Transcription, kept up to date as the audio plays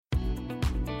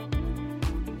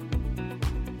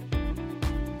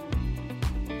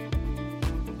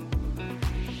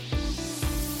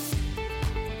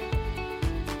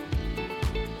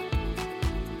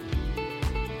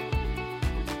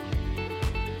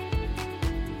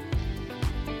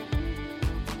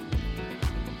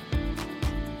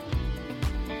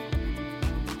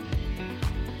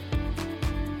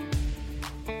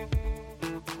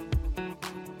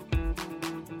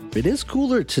It is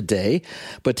cooler today,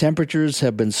 but temperatures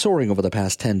have been soaring over the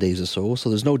past 10 days or so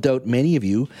there's no doubt many of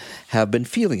you have been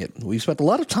feeling it. We've spent a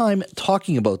lot of time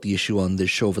talking about the issue on this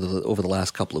show over the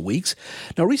last couple of weeks.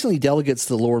 Now, recently, delegates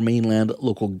to the Lower Mainland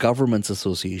Local Governments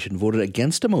Association voted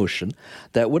against a motion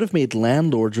that would have made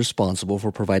landlords responsible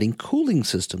for providing cooling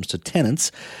systems to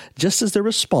tenants, just as they're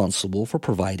responsible for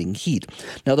providing heat.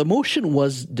 Now, the motion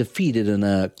was defeated in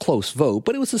a close vote,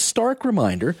 but it was a stark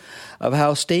reminder of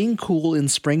how staying cool in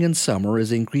spring and summer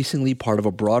is increasingly part of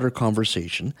a broader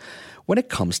conversation when it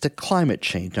comes to climate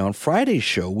change. Now, on Friday's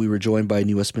show, we were joined by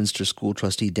New Westminster School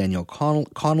trustee Danielle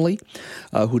Connolly,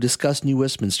 who discussed New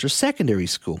Westminster Secondary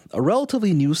School, a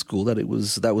relatively new school that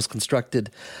was constructed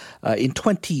in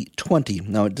 2020.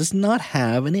 Now, it does not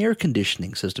have an air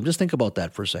conditioning system. Just think about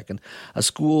that for a second.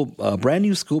 A brand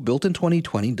new school built in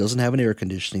 2020 doesn't have an air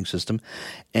conditioning system,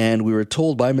 and we were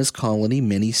told by Ms. Connolly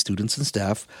many students and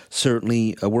staff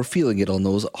certainly were feeling it on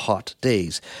those hot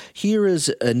days. Here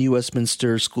is a New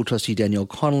Westminster School trustee Danielle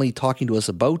Connolly talking to us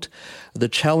about the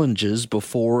challenges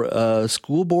before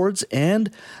school boards and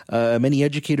many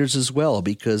educators as well,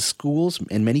 because schools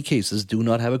in many cases do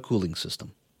not have a cooling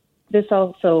system. This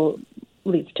also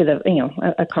leads to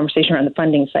a conversation around the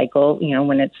funding cycle.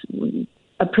 When it's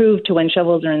approved to when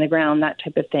shovels are in the ground, that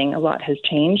type of thing. A lot has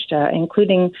changed,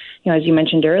 including, as you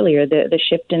mentioned earlier, the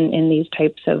shift in these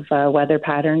types of weather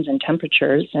patterns and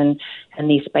temperatures and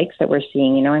these spikes that we're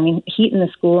seeing. Heat in the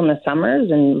school in the summers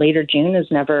and later June is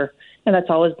never, that's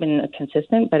always been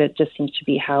consistent, but it just seems to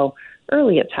be how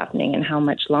early it's happening and how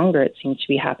much longer it seems to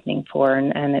be happening for.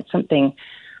 And it's something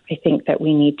I think that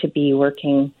we need to be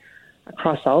working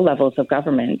across all levels of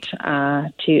government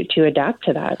to adapt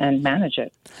to that and manage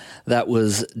it. That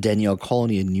was Danielle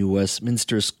Connolly, a New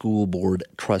Westminster School Board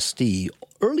trustee.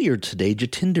 Earlier today,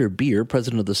 Jatinder Beer,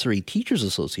 president of the Surrey Teachers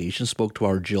Association, spoke to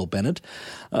our Jill Bennett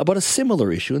about a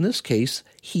similar issue, in this case,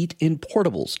 heat in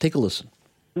portables. Take a listen.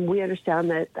 We understand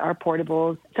that our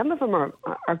portables, some of them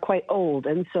are quite old,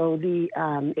 and so the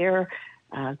air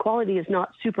quality is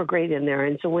not super great in there.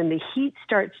 And so when the heat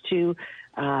starts to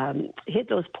hit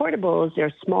those portables, there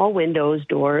are small windows,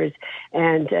 doors,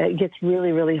 and it gets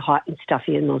really, really hot and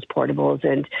stuffy in those portables.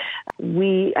 And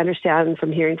we understand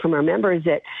from hearing from our members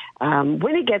that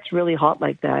when it gets really hot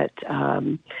like that,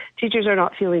 teachers are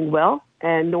not feeling well,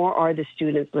 and nor are the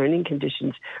students' learning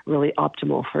conditions really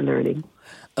optimal for learning.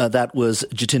 That was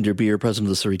Jatinder Beer, president of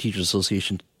the Surrey Teachers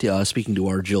Association, speaking to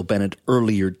our Jill Bennett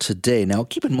earlier today. Now,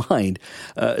 keep in mind,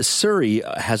 Surrey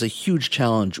has a huge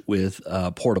challenge with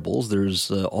portables.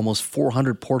 There's almost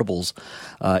 400 portables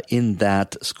in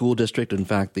that school district. In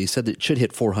fact, they said that it should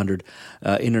hit 400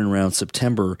 in and around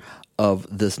September of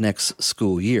this next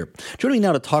school year. Joining me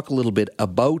now to talk a little bit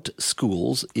about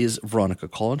schools is Veronica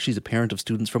Collins. She's a parent of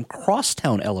students from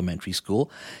Crosstown Elementary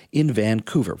School in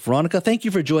Vancouver. Veronica, thank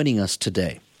you for joining us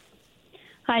today.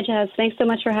 Hi, Jazz. Thanks so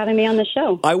much for having me on the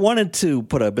show. I wanted to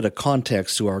put a bit of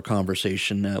context to our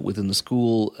conversation within the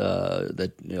school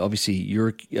that obviously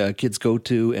your kids go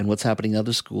to and what's happening in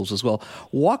other schools as well.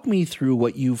 Walk me through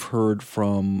what you've heard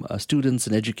from students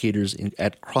and educators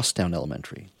at Crosstown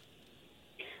Elementary.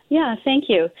 Yeah, thank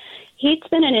you. Heat's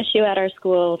been an issue at our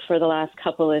school for the last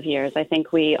couple of years. I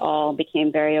think we all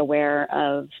became very aware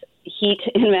of heat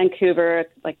in Vancouver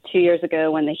like 2 years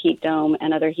ago when the heat dome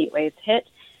and other heat waves hit.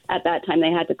 At that time,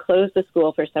 they had to close the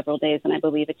school for several days, and I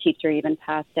believe a teacher even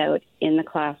passed out in the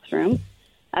classroom.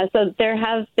 So there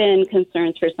have been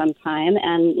concerns for some time,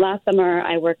 and last summer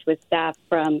I worked with staff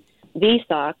from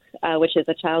VSOC, which is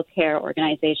a child care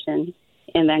organization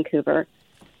in Vancouver,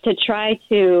 to try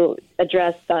to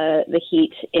address the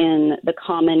heat in the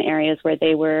common areas where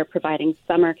they were providing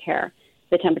summer care.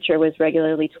 The temperature was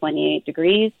regularly 28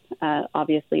 degrees,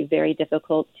 obviously very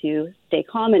difficult to stay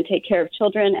calm and take care of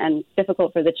children, and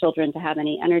difficult for the children to have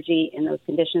any energy in those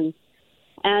conditions.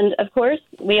 And, of course,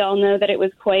 we all know that it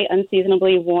was quite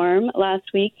unseasonably warm last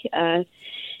week,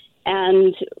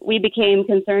 and we became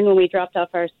concerned when we dropped off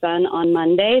our son on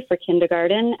Monday for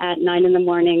kindergarten at 9 in the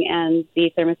morning, and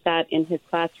the thermostat in his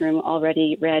classroom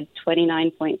already read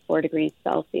 29.4 degrees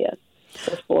Celsius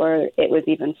before it was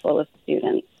even full of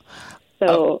students.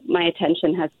 So my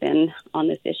attention has been on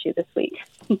this issue this week.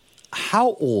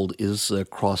 How old is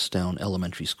Crosstown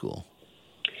Elementary School?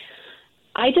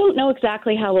 I don't know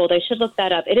exactly how old. I should look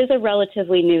that up. It is a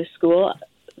relatively new school.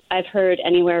 I've heard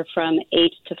anywhere from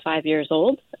 8 to 5 years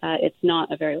old. It's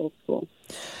not a very old school.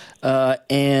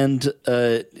 And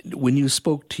when you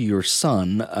spoke to your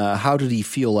son, how did he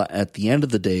feel at the end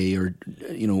of the day, or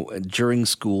during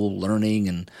school learning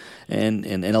and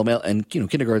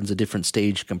kindergarten's a different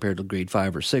stage compared to grade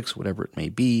 5 or 6, whatever it may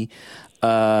be.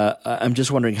 I'm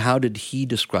just wondering, how did he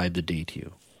describe the day to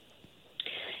you?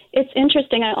 It's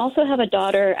interesting. I also have a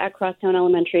daughter at Crosstown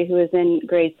Elementary who is in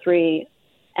grade 3,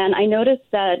 and I noticed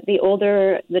that the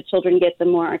older the children get, the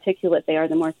more articulate they are,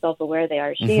 the more self-aware they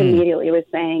are. She immediately was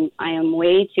saying, I am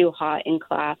way too hot in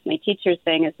class. My teacher's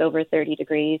saying it's over 30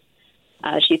 degrees.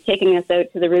 She's taking us out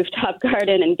to the rooftop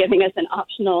garden and giving us an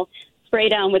optional spray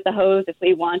down with the hose if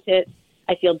we want it.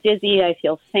 I feel dizzy. I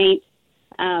feel faint.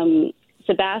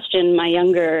 Sebastian, my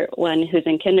younger one who's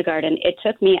in kindergarten, it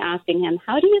took me asking him,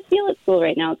 how do you feel at school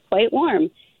right now? It's quite warm.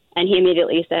 And he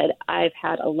immediately said, I've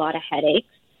had a lot of headaches.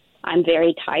 I'm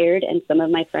very tired. And some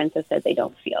of my friends have said they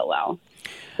don't feel well.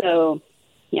 So,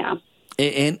 yeah.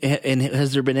 And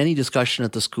has there been any discussion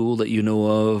at the school that you know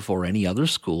of, or any other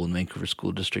school in Vancouver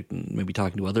School District, and maybe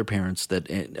talking to other parents, that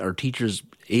are teachers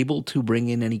able to bring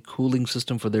in any cooling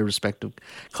system for their respective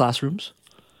classrooms?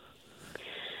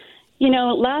 You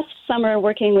know, last summer,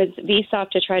 working with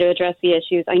VSOP to try to address the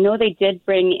issues, I know they did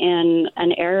bring in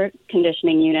an air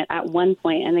conditioning unit at one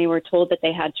point, and they were told that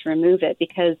they had to remove it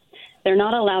because they're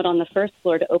not allowed on the first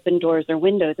floor to open doors or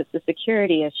windows. It's a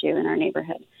security issue in our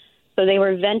neighborhood. So they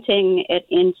were venting it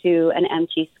into an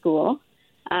empty school,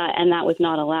 and that was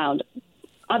not allowed.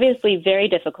 Obviously, very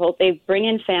difficult. They bring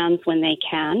in fans when they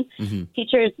can. Mm-hmm.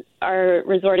 Teachers are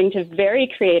resorting to very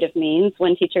creative means.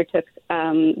 One teacher took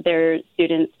their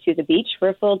students to the beach for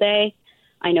a full day.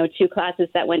 I know 2 classes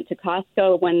that went to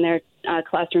Costco when their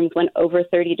classrooms went over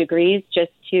 30 degrees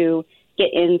just to get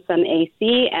in some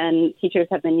AC, and teachers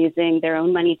have been using their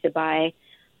own money to buy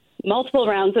multiple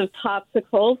rounds of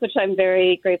popsicles, which I'm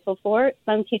very grateful for.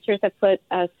 Some teachers have put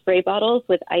spray bottles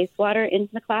with ice water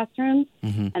into the classrooms,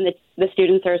 and the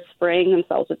students are spraying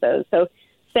themselves with those. So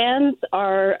fans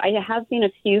I have seen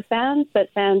a few fans,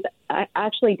 but fans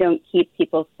actually don't keep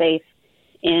people safe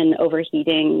in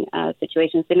overheating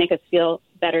situations. They make us feel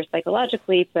better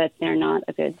psychologically, but they're not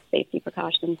a good safety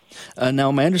precaution.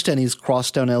 Now, my understanding is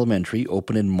Crosstown Elementary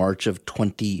opened in March of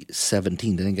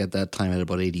 2017. I think at that time it had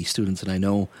about 80 students, and I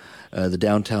know the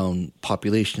downtown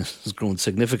population has grown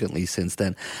significantly since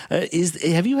then.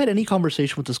 Have you had any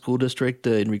conversation with the school district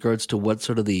in regards to what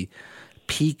sort of the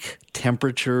peak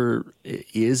temperature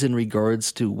is in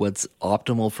regards to what's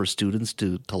optimal for students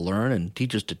to learn and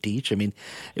teachers to teach? I mean,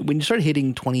 when you start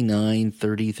hitting 29,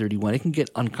 30, 31, it can get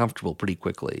uncomfortable pretty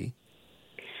quickly.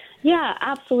 Yeah,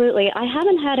 absolutely. I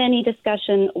haven't had any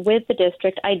discussion with the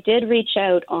district. I did reach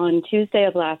out on Tuesday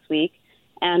of last week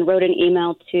and wrote an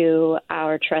email to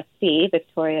our trustee,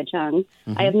 Victoria Jung.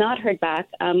 I have not heard back.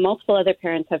 Multiple other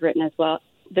parents have written as well.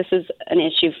 This is an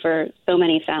issue for so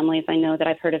many families. I know that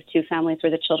I've heard of 2 families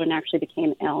where the children actually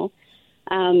became ill.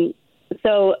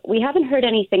 So we haven't heard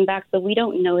anything back, so we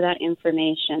don't know that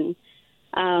information.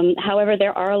 However,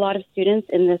 there are a lot of students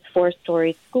in this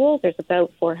 4-story school. There's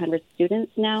about 400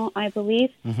 students now, I believe.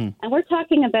 And we're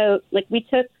talking about, we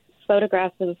took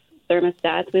photographs of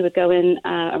thermostats. We would go in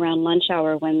around lunch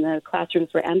hour when the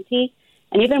classrooms were empty.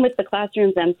 And even with the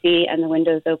classrooms empty and the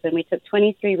windows open, we took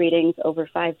 23 readings over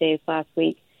 5 days last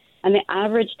week. And the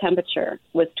average temperature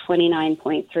was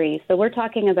 29.3. So we're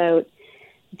talking about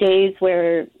days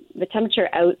where the temperature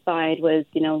outside was,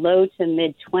 low to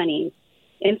mid-20s.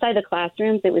 Inside the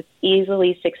classrooms, it was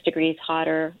easily 6 degrees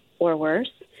hotter or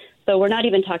worse. So we're not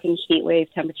even talking heat wave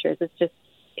temperatures.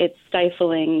 It's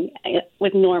stifling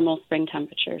with normal spring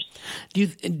temperatures.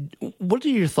 What are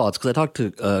your thoughts? Because I talked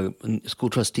to school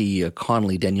trustee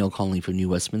Danielle Connolly from New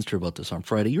Westminster about this on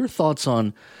Friday. Your thoughts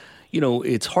on,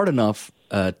 it's hard enough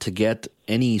to get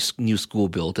any new school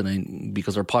built,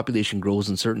 because our population grows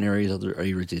in certain areas, other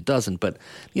areas it doesn't. But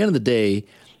at the end of the day,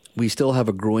 we still have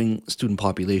a growing student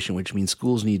population, which means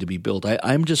schools need to be built.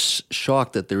 I'm just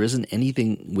shocked that there isn't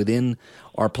anything within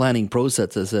our planning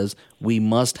process that says we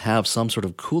must have some sort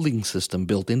of cooling system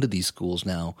built into these schools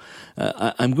now.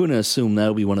 I'm going to assume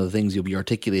that'll be one of the things you'll be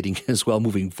articulating as well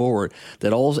moving forward,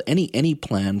 that any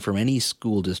plan from any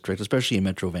school district, especially in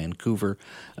Metro Vancouver,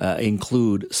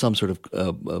 include some sort of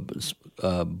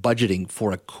budgeting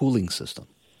for a cooling system.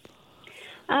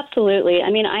 Absolutely.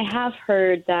 I mean, I have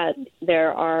heard that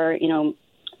there are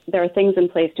things in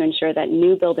place to ensure that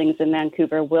new buildings in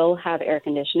Vancouver will have air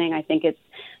conditioning. I think it's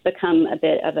become a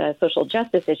bit of a social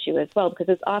justice issue as well, because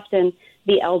it's often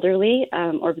the elderly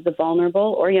or the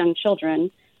vulnerable or young children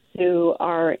who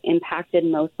are impacted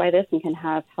most by this and can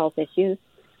have health issues.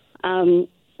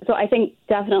 So I think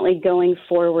definitely going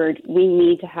forward, we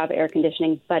need to have air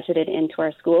conditioning budgeted into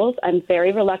our schools. I'm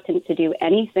very reluctant to do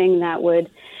anything that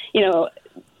would,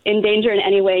 endanger in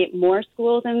any way more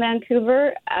schools in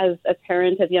Vancouver. As a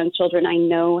parent of young children, I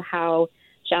know how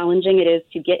challenging it is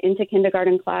to get into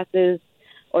kindergarten classes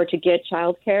or to get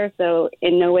childcare. So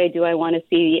in no way do I want to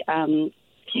see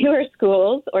fewer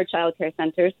schools or childcare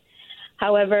centers.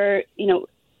 However,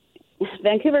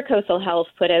 Vancouver Coastal Health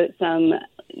put out some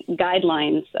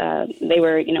guidelines. They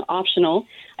were, optional.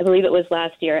 I believe it was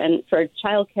last year, and for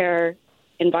childcare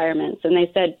environments. And they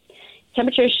said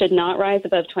temperatures should not rise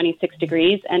above 26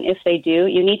 degrees, and if they do,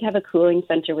 you need to have a cooling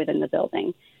center within the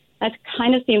building. That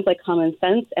kind of seems like common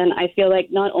sense, and I feel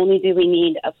like not only do we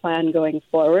need a plan going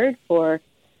forward for,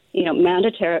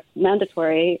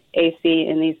 mandatory AC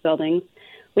in these buildings,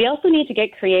 we also need to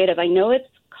get creative. I know it's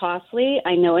costly,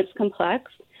 I know it's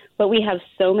complex, but we have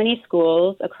so many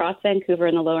schools across Vancouver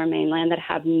and the Lower Mainland that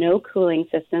have no cooling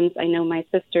systems. I know my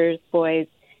sister's boys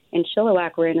in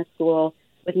Chilliwack were in a school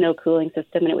with no cooling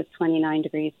system, and it was 29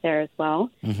 degrees there as well.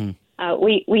 Mm-hmm.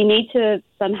 We need to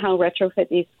somehow retrofit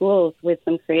these schools with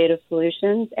some creative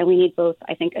solutions, and we need both,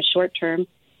 I think, a short-term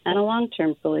and a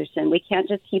long-term solution. We can't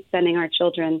just keep sending our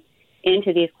children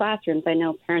into these classrooms. I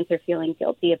know parents are feeling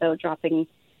guilty about dropping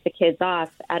the kids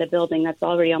off at a building that's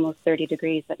already almost 30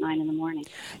 degrees at 9 in the morning.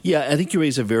 Yeah, I think you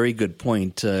raise a very good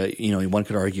point. One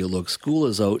could argue, look, school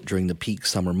is out during the peak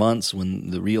summer months when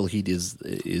the real heat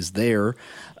is there.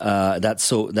 That's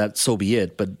so be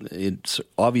it. But it's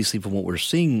obviously from what we're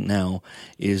seeing now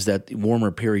is that warmer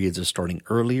periods are starting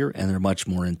earlier and they're much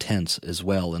more intense as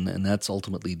well. And that's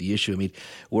ultimately the issue. I mean,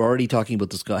 we're already talking about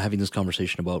this, having this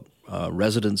conversation about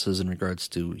residences in regards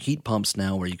to heat pumps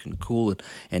now, where you can cool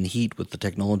and heat with the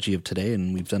technology of today,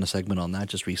 and we've done a segment on that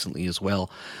just recently as well.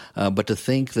 But to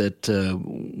think that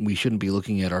we shouldn't be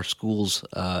looking at our schools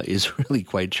is really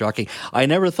quite shocking. I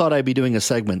never thought I'd be doing a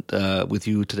segment with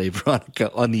you today,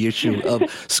 Veronica, on the issue of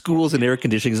schools and air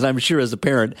conditioning. And I'm sure as a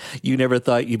parent, you never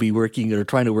thought you'd be working or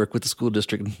trying to work with the school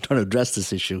district and trying to address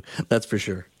this issue. That's for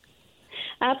sure.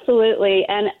 Absolutely.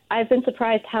 And I've been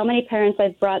surprised how many parents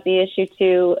I've brought the issue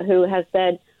to who have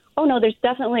said, oh, no, there's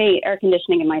definitely air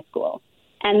conditioning in my school.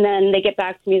 And then they get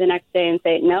back to me the next day and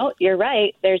say, no, you're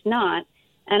right, there's not.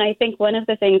 And I think one of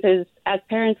the things is, as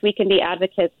parents, we can be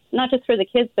advocates, not just for the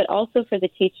kids, but also for the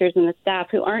teachers and the staff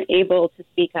who aren't able to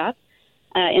speak up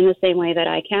in the same way that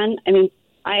I can. I mean,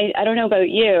 I don't know about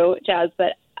you, Jazz,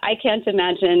 but I can't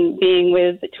imagine being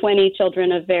with 20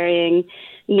 children of varying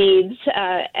needs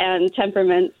and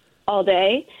temperaments all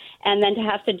day. And then to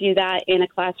have to do that in a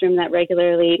classroom that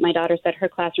regularly, my daughter said her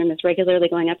classroom is regularly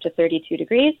going up to 32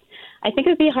 degrees. I think it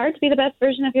would be hard to be the best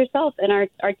version of yourself. And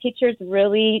our teachers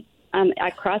really,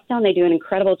 at Crosstown, they do an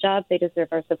incredible job. They deserve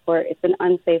our support. It's an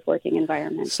unsafe working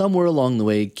environment. Somewhere along the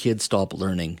way, kids stop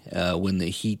learning when the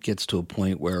heat gets to a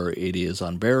point where it is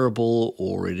unbearable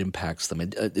or it impacts them.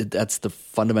 That's the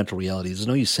fundamental reality. There's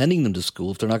no use sending them to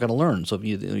school if they're not going to learn. So if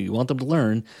you want them to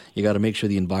learn, you got to make sure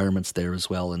the environment's there as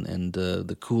well. And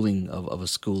the cooling of a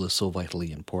school is so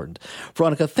vitally important.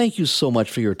 Veronica, thank you so much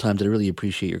for your time. I really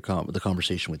appreciate the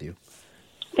conversation with you.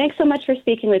 Thanks so much for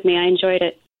speaking with me. I enjoyed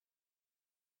it.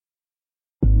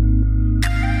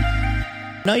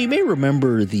 Now, you may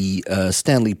remember the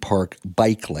Stanley Park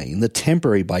bike lane. The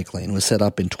temporary bike lane was set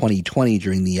up in 2020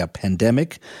 during the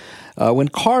pandemic when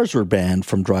cars were banned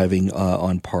from driving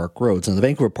on park roads. And the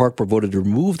Vancouver Park Board voted to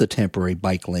remove the temporary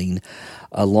bike lane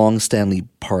along Stanley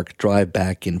Park Drive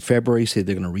back in February, said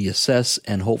they're going to reassess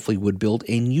and hopefully would build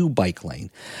a new bike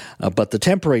lane. But the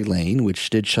temporary lane, which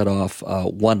did shut off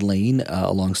one lane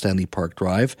along Stanley Park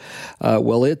Drive,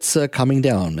 it's coming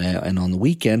down. And on the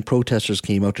weekend, protesters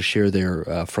came out to share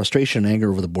their frustration and anger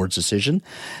over the board's decision.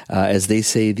 As they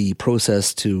say, the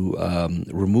process to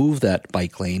remove that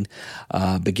bike lane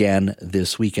began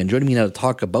this weekend. Joining me now to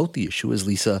talk about the issue is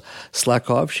Lisa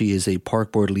Slakov. She is a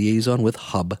park board liaison with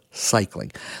Hub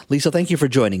Cycling. Lisa, thank you for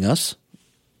joining us.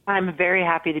 I'm very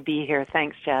happy to be here.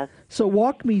 Thanks, Jazz. So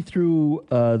walk me through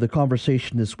the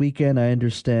conversation this weekend. I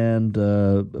understand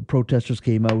protesters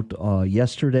came out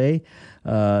yesterday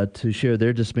to share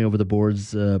their dismay over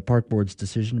the park board's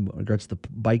decision in regards to the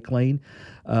bike lane.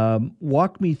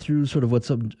 Walk me through sort of what's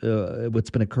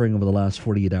been occurring over the last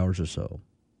 48 hours or so.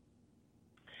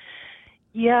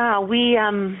 Yeah,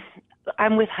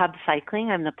 I'm with Hub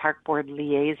Cycling. I'm the park board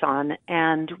liaison,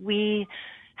 and we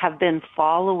have been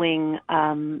following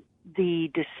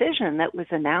the decision that was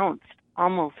announced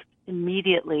almost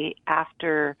immediately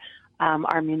after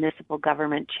our municipal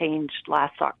government changed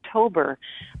last October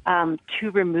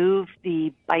to remove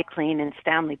the bike lane in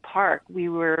Stanley Park. We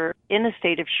were in a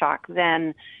state of shock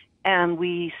then, and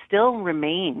we still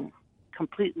remain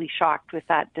completely shocked with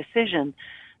that decision.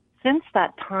 Since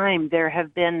that time, there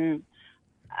have been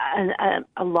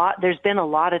a lot. There's been a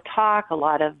lot of talk, a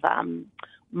lot of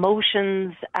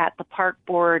motions at the park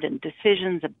board and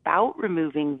decisions about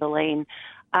removing the lane,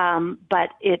 but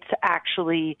it's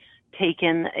actually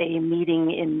taken a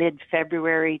meeting in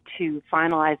mid-February to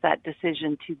finalize that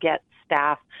decision to get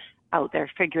staff out there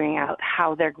figuring out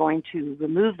how they're going to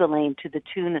remove the lane to the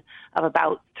tune of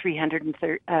about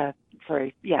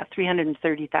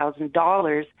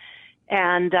 $330,000.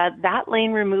 And that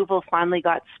lane removal finally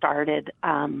got started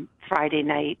Friday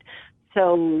night.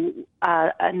 So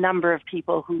a number of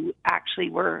people who actually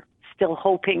were still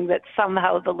hoping that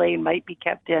somehow the lane might be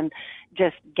kept in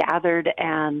just gathered,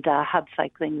 and Hub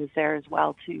Cycling was there as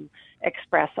well to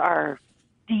express our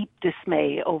deep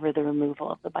dismay over the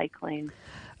removal of the bike lane.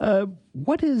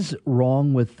 What is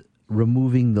wrong with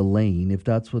removing the lane, if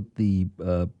that's what the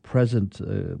present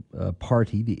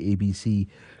party, the ABC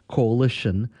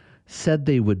coalition, said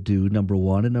they would do, number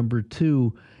one? And number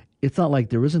two, it's not like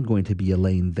there isn't going to be a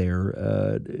lane there.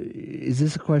 Is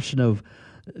this a question of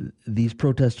these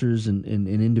protesters and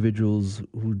individuals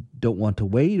who don't want to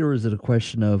wait, or is it a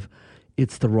question of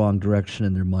it's the wrong direction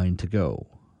in their mind to go?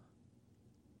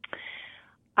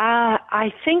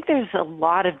 I think there's a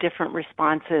lot of different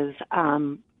responses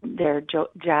there,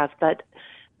 Jazz, but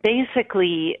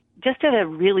basically, just at a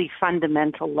really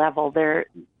fundamental level,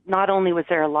 not only was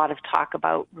there a lot of talk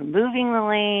about removing the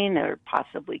lane or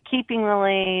possibly keeping the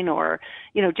lane, or,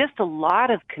 just a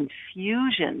lot of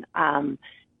confusion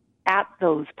at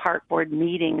those park board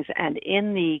meetings and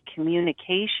in the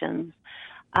communications.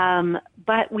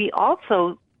 But we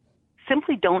also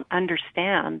simply don't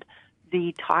understand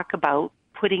the talk about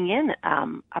putting in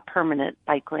a permanent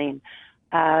bike lane.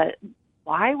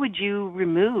 Why would you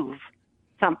remove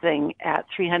something at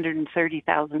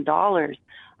 $330,000?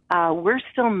 We're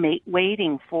still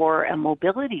waiting for a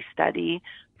mobility study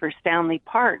for Stanley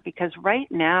Park, because right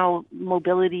now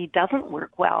mobility doesn't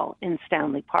work well in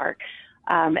Stanley Park.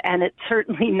 And it's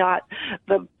certainly not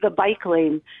the bike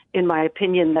lane, in my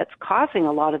opinion, that's causing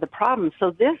a lot of the problems. So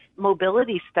this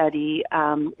mobility study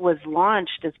was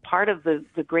launched as part of the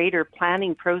greater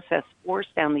planning process for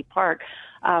Stanley Park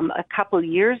a couple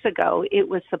years ago. It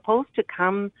was supposed to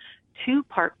come to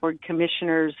Park Board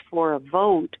commissioners for a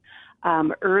vote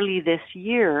early this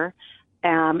year.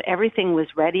 Everything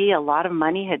was ready. A lot of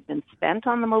money had been spent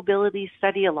on the mobility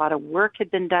study. A lot of work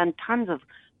had been done, tons of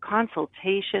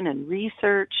consultation and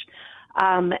research,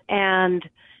 and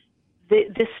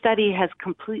this study has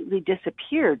completely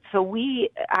disappeared. So we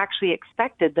actually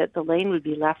expected that the lane would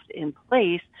be left in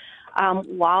place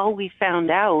while we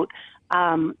found out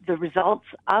the results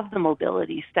of the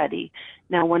mobility study.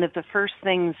 Now, one of the first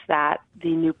things that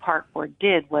the new park board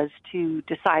did was to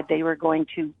decide they were going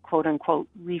to, quote unquote,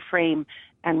 reframe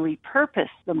and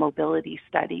repurpose the mobility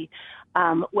study,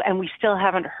 and we still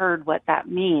haven't heard what that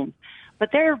means.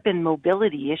 But there have been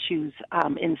mobility issues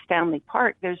in Stanley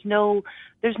Park. There's no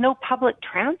public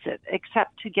transit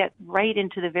except to get right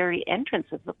into the very entrance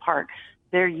of the park.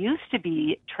 There used to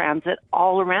be transit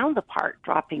all around the park,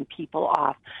 dropping people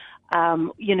off.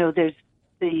 There's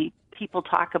the people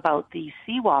talk about the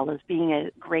seawall as being a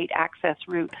great access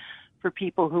route for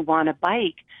people who want to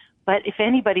bike. But if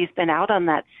anybody's been out on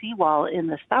that seawall in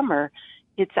the summer,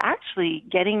 it's actually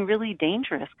getting really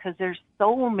dangerous because there's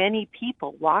so many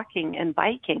people walking and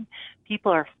biking.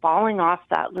 People are falling off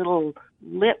that little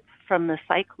lip from the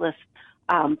cyclist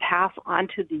path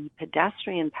onto the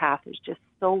pedestrian path. There's just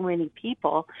so many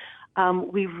people.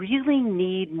 We really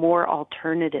need more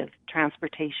alternative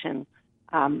transportation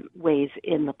ways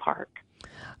in the park.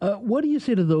 What do you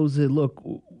say to those that, look,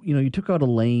 you took out a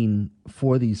lane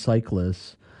for these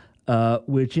cyclists,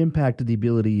 which impacted the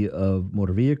ability of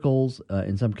motor vehicles,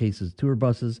 in some cases tour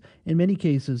buses, in many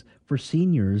cases for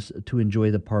seniors to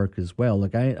enjoy the park as well.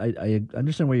 Like I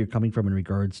understand where you're coming from in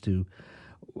regards to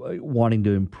wanting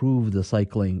to improve the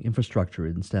cycling infrastructure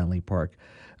in Stanley Park,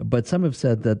 but some have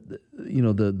said that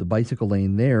the bicycle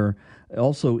lane there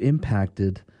also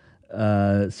impacted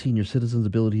senior citizens'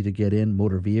 ability to get in,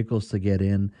 motor vehicles to get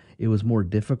in. It was more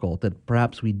difficult, that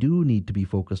perhaps we do need to be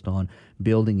focused on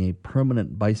building a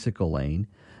permanent bicycle lane,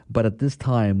 but at this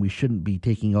time we shouldn't be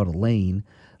taking out a lane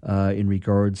in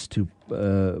regards to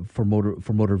for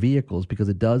motor vehicles, because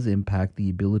it does impact the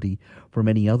ability for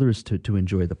many others to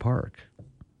enjoy the park.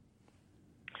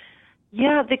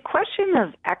 Yeah, the question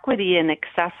of equity and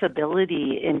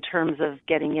accessibility in terms of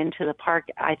getting into the park,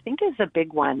 I think, is a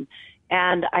big one.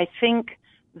 And I think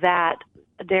that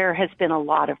there has been a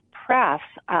lot of press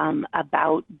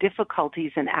about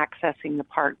difficulties in accessing the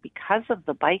park because of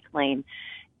the bike lane.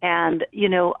 And,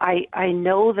 I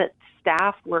know that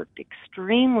staff worked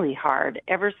extremely hard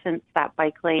ever since that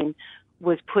bike lane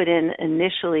was put in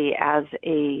initially as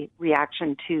a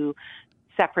reaction to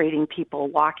separating people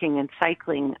walking and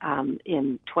cycling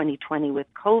in 2020 with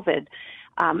COVID.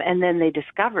 And then they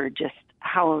discovered just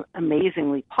how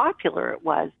amazingly popular it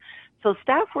was. So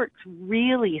staff worked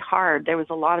really hard. There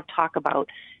was a lot of talk about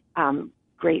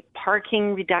great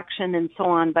parking reduction and so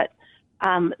on, but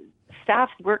staff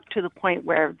worked to the point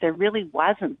where there really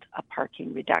wasn't a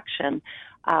parking reduction,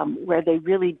 where they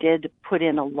really did put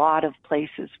in a lot of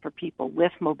places for people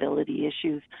with mobility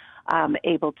issues,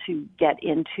 able to get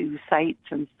into sites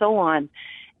and so on.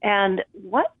 And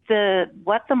what the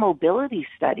mobility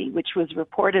study, which was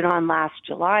reported on last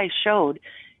July, showed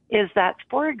is that,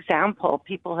 for example,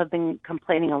 people have been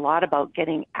complaining a lot about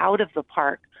getting out of the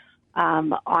park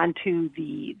onto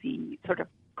the sort of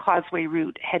causeway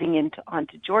route heading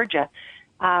onto Georgia,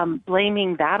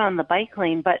 blaming that on the bike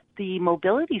lane. But the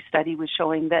mobility study was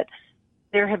showing that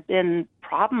there have been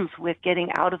problems with getting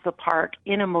out of the park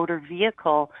in a motor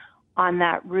vehicle on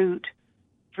that route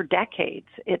for decades.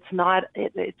 It's not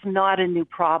a new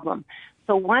problem.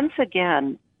 So once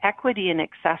again, equity and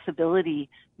accessibility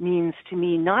means to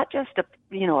me not just a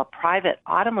private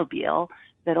automobile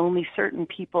that only certain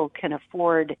people can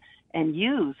afford and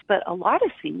use, but a lot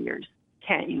of seniors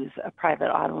can't use a private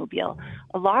automobile.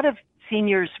 A lot of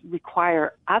seniors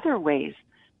require other ways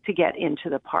to get into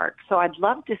the park. So I'd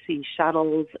love to see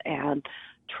shuttles and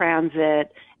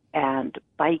transit and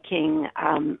biking.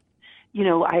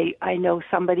 I know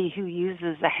somebody who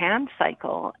uses a hand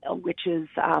cycle, which is,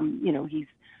 he's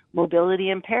mobility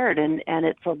impaired, and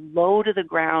it's a low to the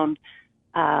ground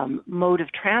mode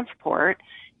of transport.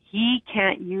 He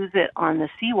can't use it on the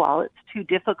seawall. It's too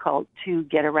difficult to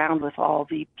get around with all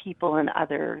the people and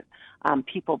other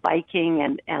people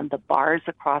biking and the bars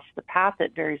across the path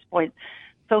at various points.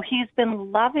 So he's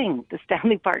been loving the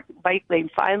Stanley Park bike lane.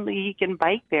 Finally, he can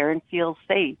bike there and feel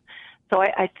safe. So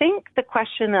I think the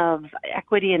question of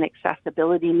equity and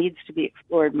accessibility needs to be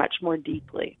explored much more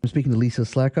deeply. I'm speaking to Lisa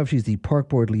Slakoff. She's the Park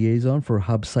Board Liaison for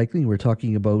Hub Cycling. We're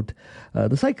talking about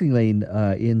the cycling lane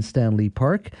in Stanley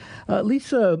Park.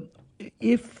 Lisa,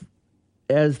 if,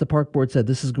 as the Park Board said,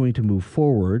 this is going to move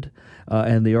forward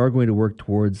and they are going to work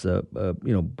towards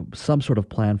some sort of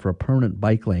plan for a permanent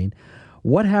bike lane,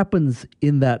 what happens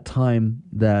in that time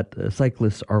that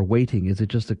cyclists are waiting? Is it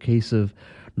just a case of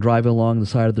driving along the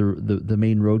side of the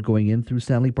main road going in through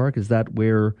Stanley Park? Is that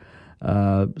where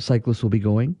cyclists will be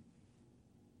going?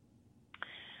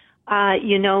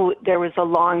 There was a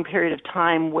long period of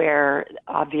time where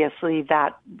obviously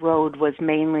that road was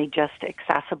mainly just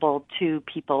accessible to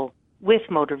people with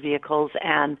motor vehicles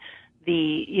and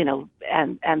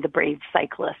the brave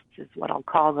cyclists is what I'll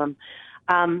call them.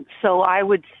 So I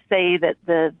would say that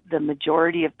the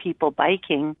majority of people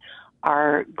biking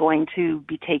are going to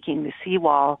be taking the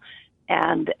seawall.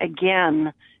 And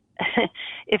again,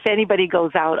 if anybody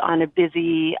goes out on a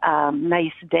busy,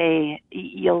 nice day,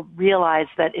 you'll realize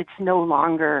that it's no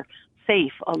longer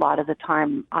safe a lot of the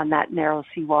time on that narrow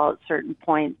seawall at certain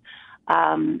points.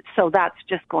 So that's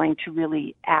just going to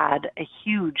really add a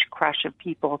huge crush of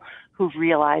people who've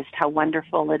realized how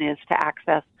wonderful it is to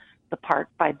access the park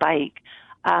by bike.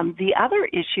 The other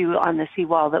issue on the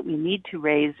seawall that we need to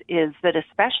raise is that,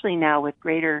 especially now with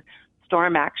greater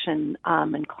storm action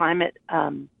and climate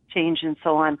change and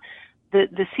so on,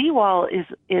 the seawall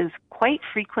is quite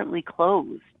frequently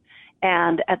closed.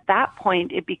 And at that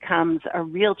point, it becomes a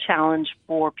real challenge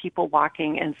for people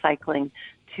walking and cycling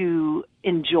to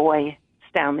enjoy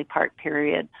Stanley Park,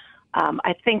 period.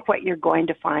 I think what you're going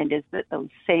to find is that those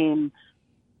same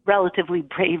relatively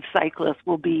brave cyclists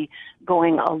will be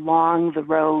going along the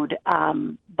road,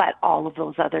 but all of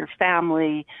those other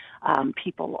family,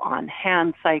 people on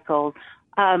hand cycles,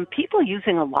 people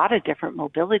using a lot of different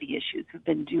mobility issues who've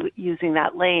been using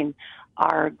that lane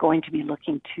are going to be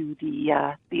looking to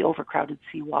the overcrowded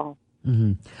seawall.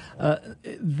 Mm-hmm.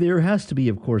 There has to be,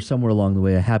 of course, somewhere along the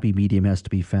way, a happy medium has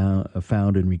to be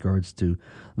found in regards to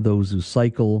those who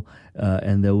cycle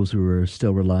and those who are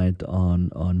still reliant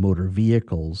on motor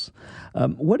vehicles.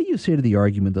 What do you say to the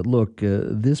argument that, look,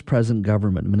 this present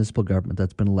government, municipal government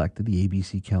that's been elected, the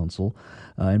ABC Council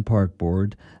and Park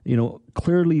Board,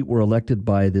 clearly were elected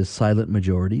by this silent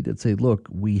majority that say, look,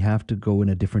 we have to go in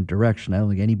a different direction. I don't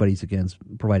think anybody's against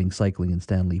providing cycling in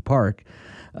Stanley Park.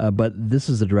 But this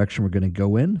is the direction we're going to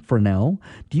go in for now.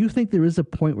 Do you think there is a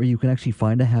point where you can actually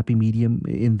find a happy medium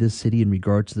in this city in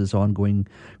regards to this ongoing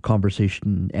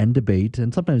conversation and debate,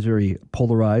 and sometimes very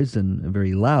polarized and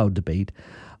very loud debate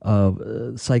of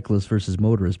cyclists versus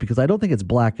motorists? Because I don't think it's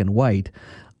black and white,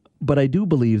 but I do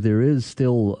believe there is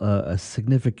still a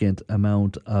significant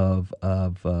amount of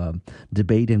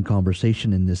debate and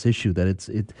conversation in this issue,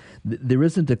 that there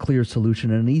isn't a clear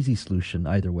solution and an easy solution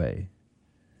either way.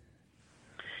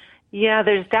 Yeah,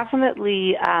 there's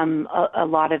definitely a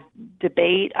lot of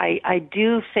debate. I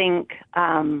do think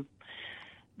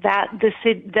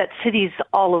that cities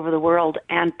all over the world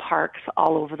and parks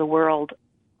all over the world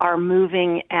are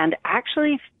moving, and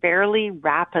actually fairly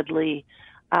rapidly,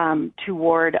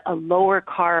 toward a lower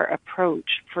car approach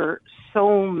for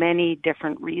so many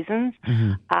different reasons.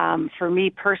 Mm-hmm. For me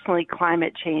personally,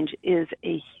 climate change is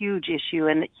a huge issue.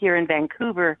 And here in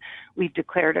Vancouver, we've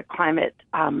declared a climate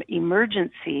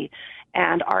emergency,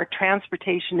 and our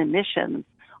transportation emissions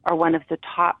are one of the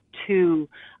top two,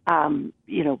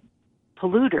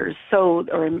 polluters,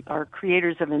 or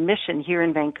creators of emission here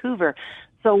in Vancouver.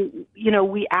 So,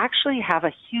 we actually have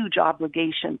a huge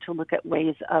obligation to look at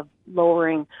ways of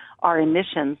lowering our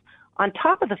emissions, on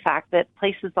top of the fact that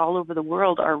places all over the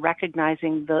world are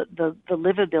recognizing the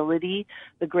livability,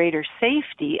 the greater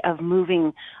safety of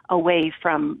moving away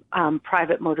from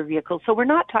private motor vehicles. So we're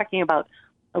not talking about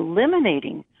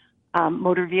eliminating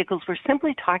motor vehicles. We're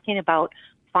simply talking about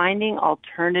finding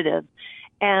alternatives.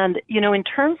 And, in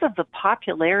terms of the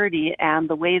popularity and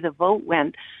the way the vote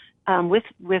went,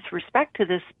 with respect to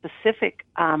this specific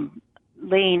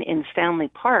lane in Stanley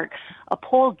Park, a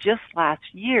poll just last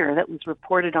year that was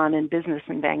reported on in Business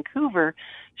in Vancouver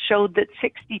showed that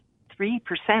 63%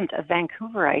 of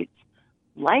Vancouverites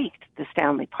liked the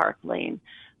Stanley Park lane.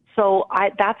 So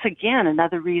that's, again,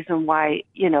 another reason why,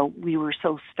 we were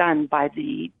so stunned by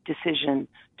the decision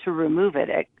to remove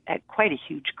it at quite a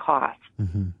huge cost.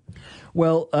 Mm-hmm.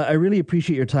 Well, I really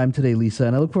appreciate your time today, Lisa,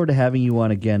 and I look forward to having you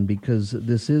on again, because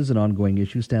this is an ongoing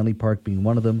issue, Stanley Park being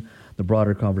one of them, the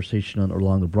broader conversation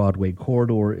along the Broadway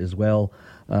corridor as well.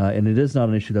 And it is not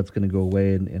an issue that's going to go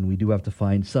away, and we do have to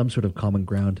find some sort of common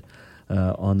ground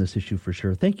on this issue for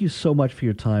sure. Thank you so much for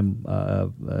your time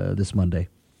this Monday.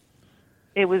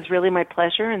 It was really my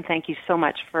pleasure, and thank you so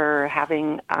much for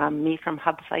having me from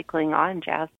Hub Cycling on,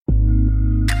 Jazz.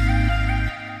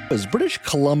 As British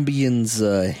Columbians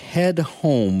head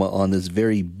home on this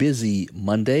very busy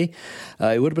Monday,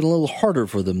 it would have been a little harder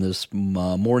for them this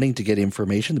morning to get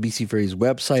information. The BC Ferries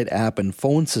website, app, and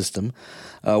phone system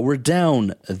were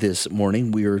down this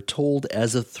morning. We are told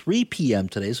as of 3 p.m.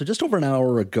 today, so just over an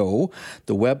hour ago,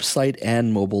 the website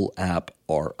and mobile app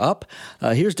are up.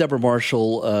 Here's Deborah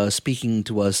Marshall speaking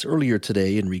to us earlier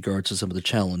today in regards to some of the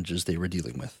challenges they were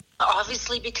dealing with.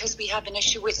 Obviously, because we have an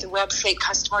issue with the website,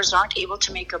 customers aren't able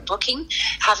to make a booking.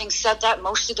 Having said that,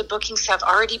 most of the bookings have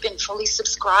already been fully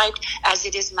subscribed, as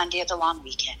it is Monday of the long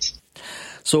weekend.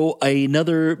 So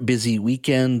another busy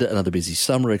weekend, another busy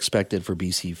summer expected for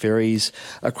BC Ferries.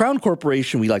 A Crown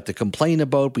Corporation we like to complain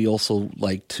about. We also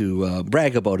like to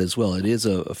brag about as well. It is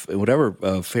whatever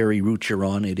ferry route you're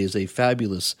on, it is a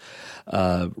fabulous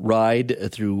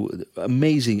ride through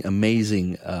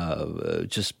amazing,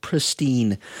 just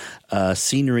pristine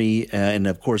scenery. And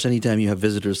of course, anytime you have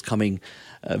visitors coming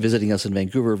visiting us in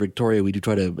Vancouver, Victoria, we do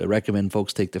try to recommend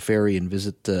folks take the ferry and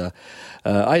visit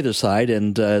either side,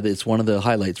 and it's one of the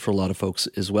highlights for a lot of folks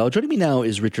as well. Joining me now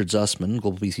is Richard Zussman,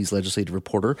 Global BC's legislative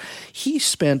reporter. He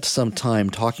spent some time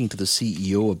talking to the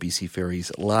CEO of BC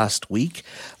Ferries last week.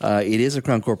 It is a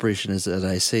Crown Corporation, as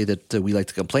I say, that we like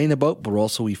to complain about, but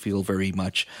also we feel very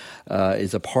much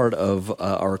is a part of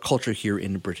our culture here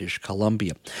in British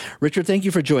Columbia. Richard, thank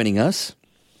you for joining us.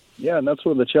 Yeah, and that's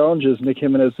one of the challenges Nick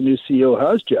Himmin as the new CEO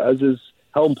has, Jazz, is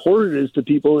how important it is to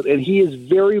people, and he is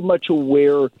very much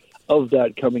aware of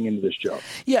that coming into this job.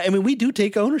 Yeah, I mean, we do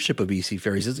take ownership of BC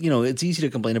Ferries. It's easy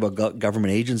to complain about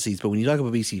government agencies, but when you talk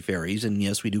about BC Ferries, and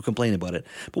yes, we do complain about it,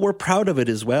 but we're proud of it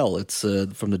as well. It's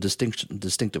from the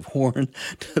distinctive horn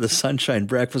to the sunshine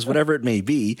breakfast, whatever it may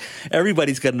be.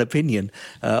 Everybody's got an opinion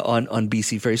on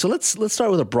BC Ferries. So let's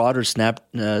start with a broader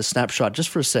snapshot just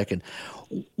for a second.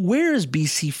 Where is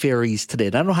BC Ferries today?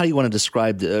 And I don't know how you want to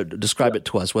describe it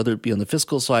to us, whether it be on the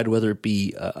fiscal side, whether it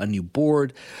be a new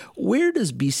board. Where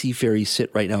does BC Ferries sit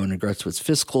right now in regards to its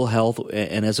fiscal health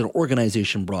and as an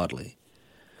organization broadly?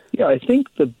 Yeah, I think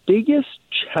the biggest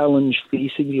challenge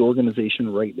facing the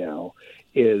organization right now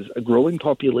is a growing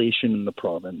population in the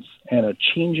province and a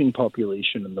changing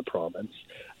population in the province,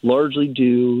 largely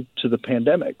due to the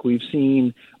pandemic. We've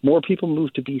seen more people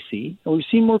move to BC, and we've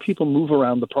seen more people move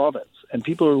around the province. And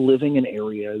people are living in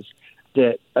areas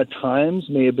that at times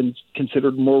may have been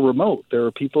considered more remote. There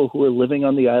are people who are living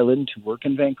on the island who work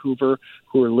in Vancouver,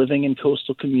 who are living in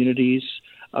coastal communities,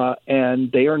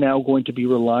 and they are now going to be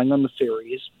relying on the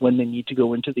ferries when they need to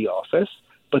go into the office,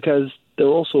 because they're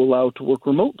also allowed to work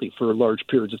remotely for large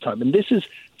periods of time. And this is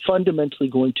fundamentally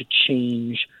going to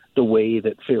change the way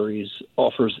that ferries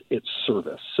offers its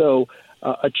service. So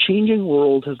a changing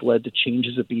world has led to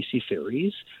changes at BC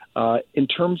Ferries. In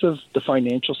terms of the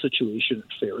financial situation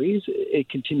at ferries, it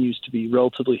continues to be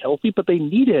relatively healthy, but they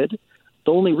needed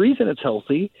The only reason it's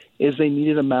healthy is they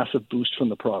needed a massive boost from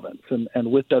the province.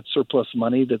 And with that surplus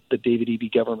money that the David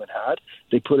Eby government had,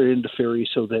 they put it into ferries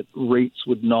so that rates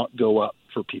would not go up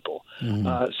for people.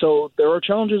 So there are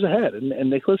challenges ahead. And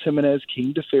Nicholas Jimenez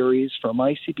came to ferries from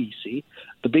ICBC.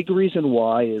 The big reason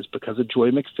why is because of Joy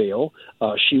McPhail.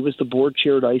 She was the board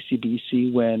chair at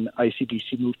ICBC when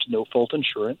ICBC moved to no-fault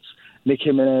insurance. Nick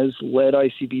Jimenez led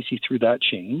ICBC through that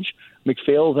change.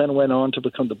 McPhail then went on to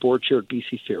become the board chair at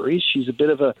BC Ferries. She's a bit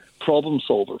of a problem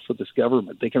solver for this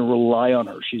government. They can rely on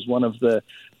her. She's one of the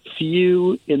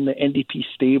few in the NDP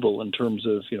stable in terms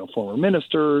of, former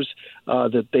ministers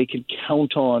that they can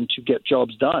count on to get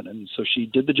jobs done. And so she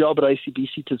did the job at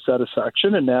ICBC to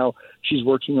satisfaction, and now she's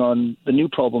working on the new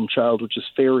problem child, which is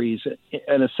ferries,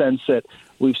 in a sense that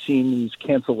we've seen these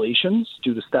cancellations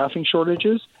due to staffing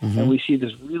shortages, and we see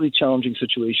this really challenging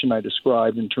situation I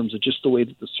described in terms of just the way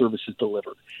that the service is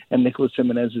delivered. And Nicholas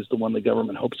Jimenez is the one the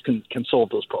government hopes can solve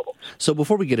those problems. So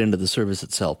before we get into the service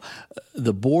itself,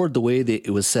 the board, the way that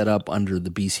it was set up under the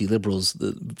BC Liberals,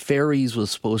 the ferries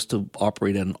was supposed to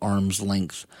operate at an arm's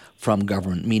length from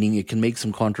government, meaning it can make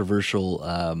some controversial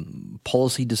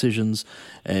policy decisions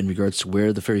in regards to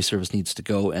where the ferry service needs to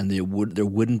go, and there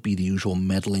wouldn't be the usual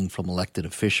meddling from elected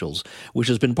officials, which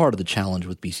has been part of the challenge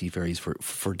with BC Ferries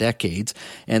for decades.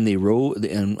 And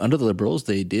and under the Liberals,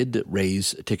 they did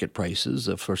raise ticket prices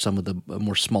for some of the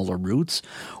more smaller routes.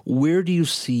 Where do you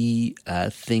see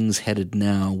things headed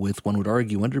now with, one would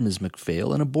argue, under Ms.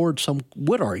 McPhail, and a board, some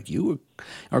would argue,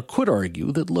 or could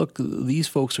argue, that, look, these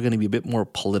folks are going to be a bit more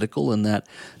political, and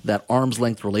that arm's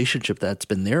length relationship that's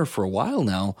been there for a while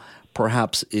now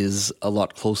perhaps is a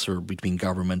lot closer between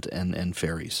government and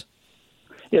ferries?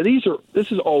 Yeah,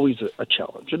 this is always a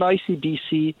challenge. And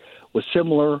ICBC was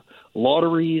similar.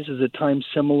 Lotteries is at times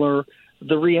similar.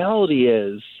 The reality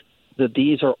is that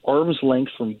these are arm's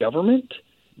length from government,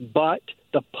 but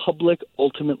the public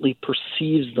ultimately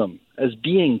perceives them as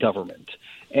being government.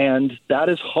 And that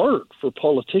is hard for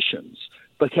politicians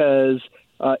because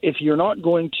if you're not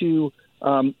going to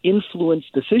influence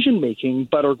decision-making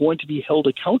but are going to be held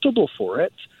accountable for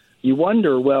it, you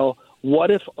wonder, well,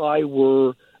 what if I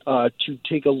were to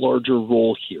take a larger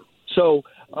role here? So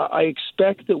I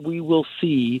expect that we will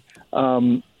see,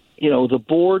 the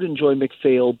board and Joy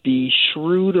McPhail be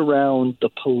shrewd around the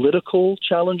political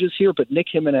challenges here, but Nick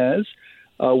Jimenez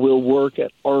will work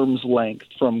at arm's length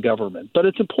from government. But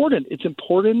it's important. It's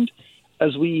important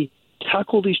as we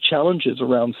tackle these challenges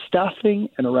around staffing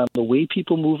and around the way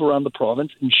people move around the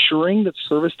province, ensuring that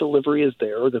service delivery is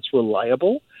there, that's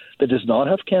reliable, that does not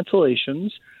have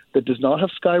cancellations, that does not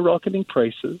have skyrocketing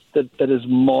prices, that is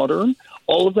modern.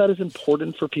 All of that is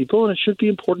important for people, and it should be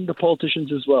important to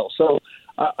politicians as well. So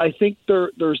I think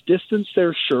there's distance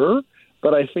there, sure,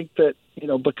 but I think that,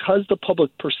 because the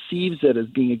public perceives it as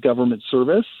being a government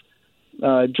service,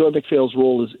 Joy McPhail's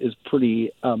role is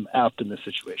pretty apt in this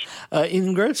situation. In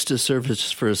regards to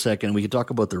service for a second, we could talk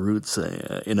about the routes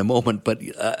in a moment, but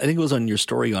I think it was on your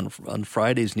story on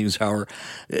Friday's News Hour,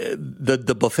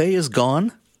 the buffet is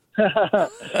gone?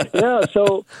 Yeah,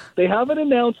 so they haven't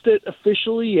announced it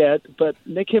officially yet, but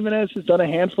Nick Jimenez has done a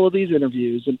handful of these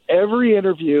interviews, and every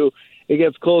interview it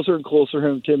gets closer and closer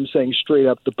to him saying straight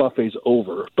up the buffet's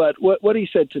over. But what he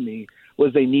said to me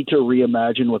was they need to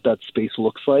reimagine what that space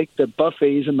looks like, that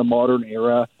buffets in the modern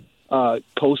era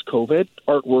post-COVID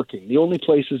aren't working. The only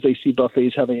places they see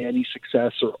buffets having any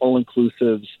success are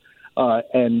all-inclusives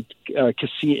and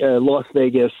Las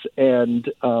Vegas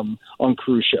and on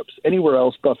cruise ships. Anywhere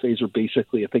else, buffets are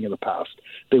basically a thing of the past.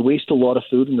 They waste a lot of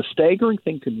food. And the staggering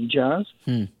thing to me, Jazz,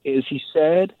 is he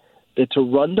said that to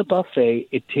run the buffet,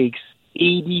 it takes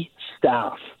 80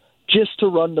 staff just to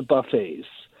run the buffets.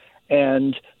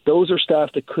 And those are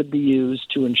staff that could be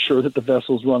used to ensure that the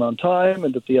vessels run on time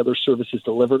and that the other service is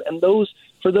delivered. And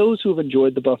for those who have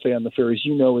enjoyed the buffet on the ferries,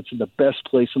 it's in the best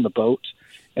place on the boat.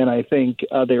 And I think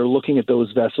they're looking at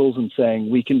those vessels and saying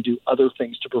we can do other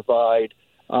things to provide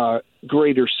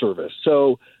greater service.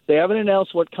 So they haven't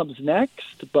announced what comes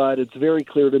next, but it's very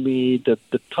clear to me that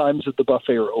the times at the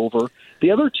buffet are over.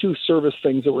 The other two service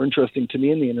things that were interesting to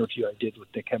me in the interview I did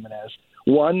with Nick Jimenez,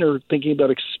 one, they're thinking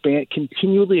about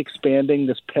continually expanding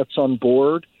this Pets on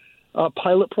Board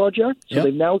pilot project. So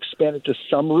they've now expanded to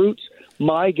some routes.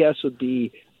 My guess would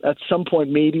be at some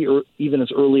point, maybe or even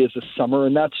as early as the summer,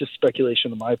 and that's just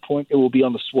speculation on my point, it will be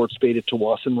on the Swartz Bay to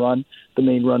Tsawwassen run, the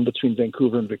main run between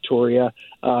Vancouver and Victoria.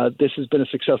 This has been a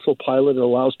successful pilot. It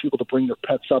allows people to bring their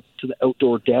pets up to the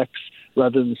outdoor decks.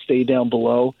 rather than stay down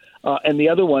below. And the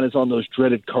other one is on those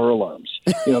dreaded car alarms.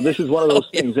 This is one of those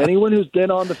things. Anyone who's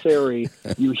been on the ferry,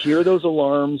 you hear those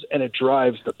alarms, and it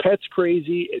drives the pets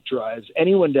crazy. It drives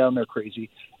anyone down there crazy.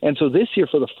 And so this year,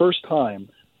 for the first time,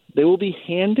 they will be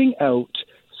handing out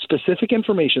specific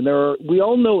information. We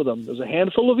all know them. There's a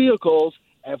handful of vehicles,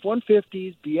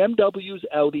 F-150s, BMWs,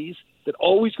 Audis, that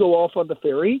always go off on the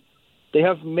ferry. They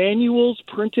have manuals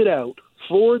printed out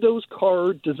for those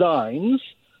car designs,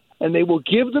 and they will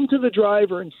give them to the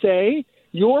driver and say,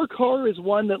 your car is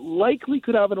one that likely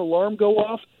could have an alarm go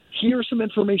off. Here's some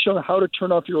information on how to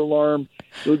turn off your alarm.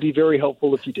 It would be very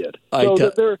helpful if you did.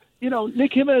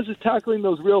 Nick Jimenez is tackling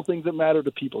those real things that matter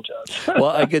to people, Judge.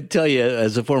 Well, I could tell you,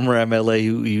 as a former MLA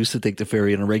who used to take the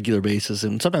ferry on a regular basis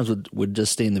and sometimes would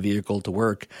just stay in the vehicle to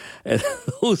work, and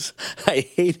I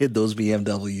hated those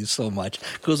BMWs so much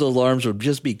because the alarms would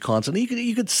just be constant.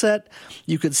 You could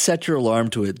set your alarm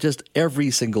to it just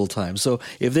every single time. So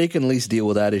if they can at least deal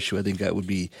with that issue, I think that would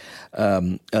be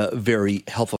very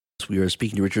helpful. We are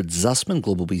speaking to Richard Zussman,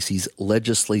 Global BC's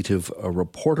legislative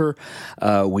reporter.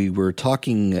 We were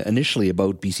talking initially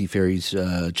about BC Ferries'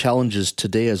 challenges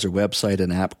today as their website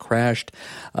and app crashed.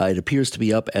 It appears to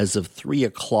be up as of 3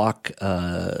 o'clock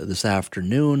this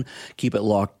afternoon. Keep it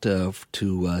locked to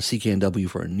CKNW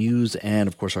for our news and,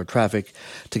 of course, our traffic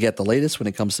to get the latest when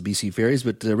it comes to BC Ferries.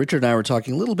 But Richard and I were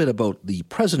talking a little bit about the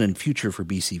present and future for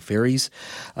BC Ferries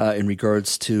in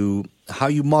regards to how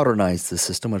you modernize the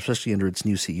system, especially under its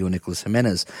new CEO, Nicholas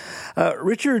Jimenez.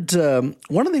 Richard,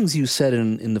 one of the things you said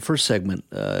in the first segment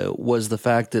was the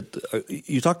fact that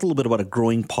you talked a little bit about a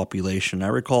growing population. I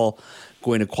recall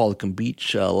going to Qualicum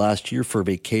Beach last year for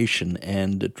vacation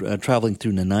and traveling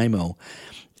through Nanaimo.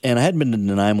 And I hadn't been to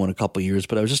Nanaimo in a couple of years,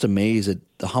 but I was just amazed at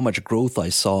how much growth I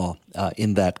saw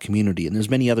in that community. And there's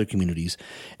many other communities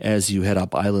as you head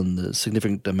up island, the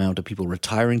significant amount of people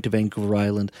retiring to Vancouver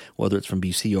Island, whether it's from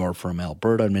BC or from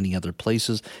Alberta and many other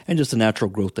places, and just the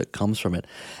natural growth that comes from it.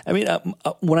 I mean,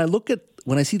 when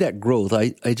I see that growth,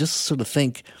 I just sort of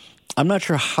think, I'm not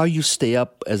sure how you stay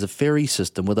up as a ferry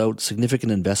system without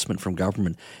significant investment from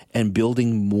government and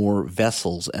building more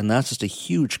vessels. And that's just a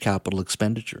huge capital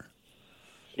expenditure.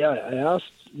 Yeah, I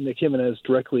asked Nick Jimenez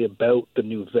directly about the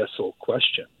new vessel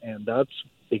question, and that's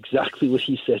exactly what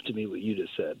he said to me, what you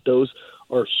just said. Those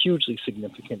are hugely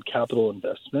significant capital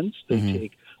investments. They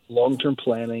take long-term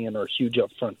planning and are huge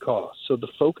upfront costs. So the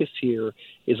focus here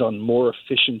is on more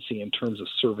efficiency in terms of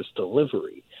service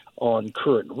delivery on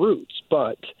current routes.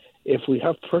 But if we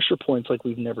have pressure points like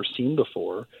we've never seen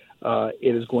before,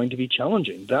 it is going to be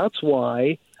challenging. That's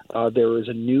why there is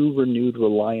a new renewed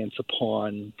reliance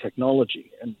upon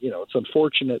technology. And, it's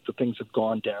unfortunate that things have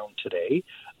gone down today.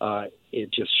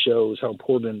 It just shows how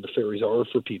important the ferries are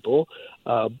for people.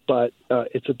 But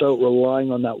it's about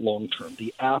relying on that long term.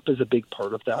 The app is a big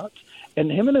part of that.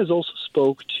 And Jimenez also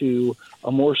spoke to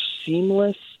a more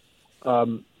seamless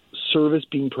service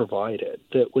being provided,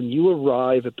 that when you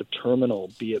arrive at the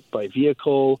terminal, be it by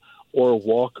vehicle or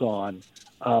walk-on,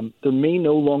 there may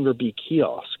no longer be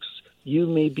kiosks. You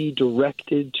may be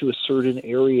directed to a certain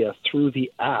area through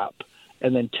the app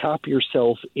and then tap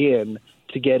yourself in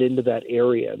to get into that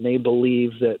area. And they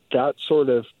believe that sort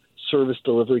of service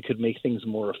delivery could make things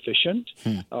more efficient.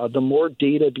 The more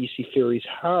data BC Ferries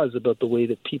has about the way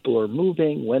that people are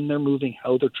moving, when they're moving,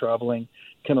 how they're traveling,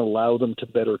 can allow them to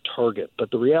better target.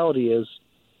 But the reality is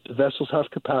the vessels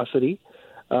have capacity.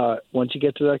 Once you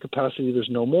get to that capacity, there's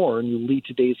no more. And you lead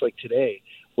to days like today,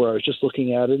 where I was just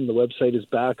looking at it and the website is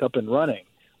back up and running.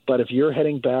 But if you're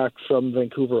heading back from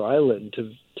Vancouver Island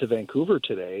to Vancouver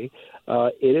today,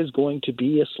 it is going to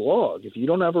be a slog. If you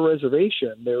don't have a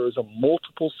reservation, there is a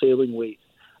multiple sailing wait,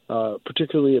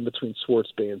 particularly in between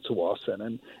Swartz Bay and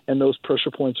Tsawwassen. And those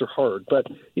pressure points are hard. But,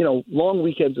 long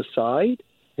weekends aside,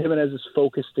 Jimenez is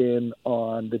focused in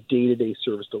on the day-to-day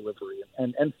service delivery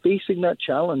and facing that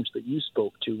challenge that you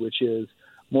spoke to, which is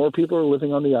more people are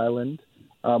living on the island.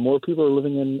 More people are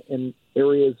living in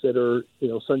areas that are,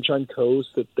 Sunshine Coast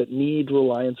that need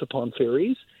reliance upon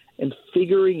ferries, and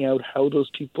figuring out how those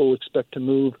people expect to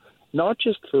move, not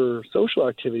just for social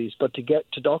activities, but to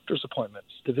get to doctor's appointments,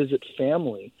 to visit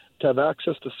family, to have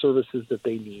access to services that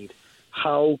they need.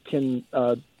 How can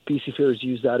BC Ferries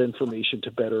use that information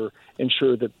to better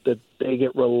ensure that they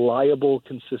get reliable,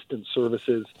 consistent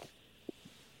services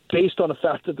based on the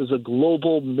fact that there's a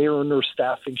global mariner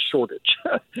staffing shortage.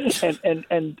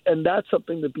 and that's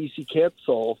something that BC can't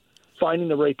solve, finding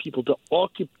the right people to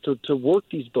work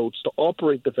these boats, to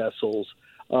operate the vessels,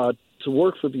 to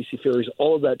work for BC Ferries.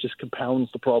 All of that just compounds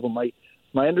the problem.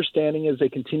 My understanding is they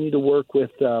continue to work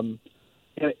with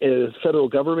federal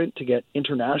government to get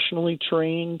internationally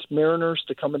trained mariners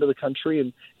to come into the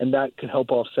country, and that could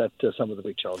help offset some of the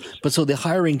big challenges. But so the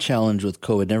hiring challenge with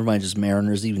COVID, never mind just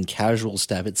mariners, even casual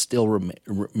staff, it still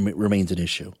remains an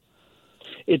issue.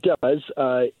 It does.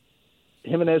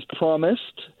 Jimenez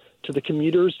promised to the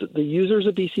commuters, the users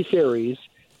of BC Ferries,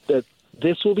 that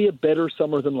this will be a better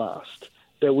summer than last,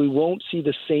 that we won't see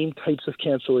the same types of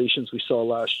cancellations we saw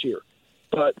last year.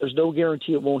 But there's no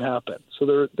guarantee it won't happen.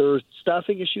 So their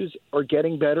staffing issues are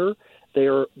getting better. They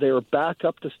are back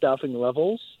up to staffing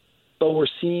levels, but we're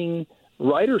seeing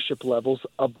ridership levels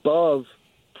above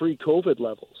pre-COVID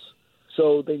levels.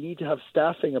 So they need to have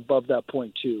staffing above that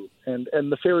point too. And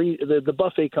the ferry, the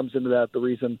buffet comes into that. The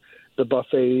reason the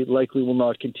buffet likely will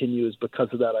not continue is because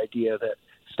of that idea that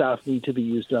staff need to be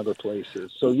used in other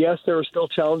places. So yes, there are still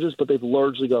challenges, but they've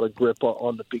largely got a grip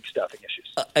on the big staffing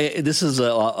issues. This is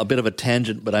a bit of a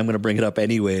tangent, but I'm going to bring it up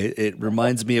anyway. It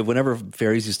reminds me of whenever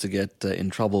ferries used to get in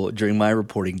trouble during my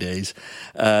reporting days,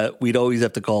 we'd always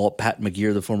have to call Pat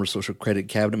McGeer, the former social credit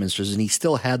cabinet minister, and he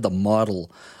still had the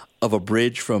model of a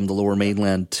bridge from the Lower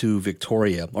Mainland to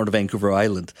Victoria or to Vancouver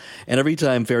Island. And every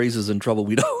time Ferries was in trouble,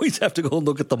 we'd always have to go and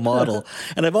look at the model.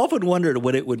 And I've often wondered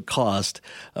what it would cost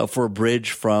for a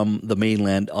bridge from the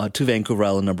mainland to Vancouver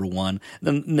Island, number one.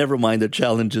 Then never mind the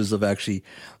challenges of actually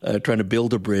trying to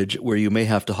build a bridge where you may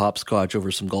have to hopscotch over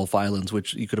some Gulf Islands,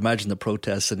 which you could imagine the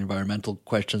protests and environmental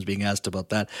questions being asked about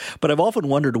that. But I've often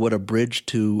wondered what a bridge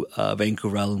to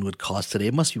Vancouver Island would cost today.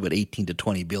 It must be about 18 to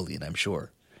 20 billion, I'm sure.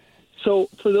 So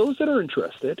for those that are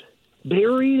interested,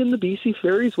 buried in the BC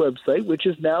Ferries website, which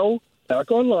is now back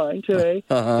online today,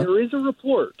 there is a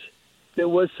report that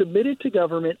was submitted to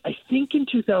government, I think in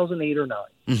 2008 or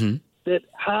 9, that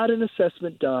had an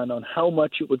assessment done on how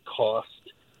much it would cost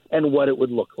and what it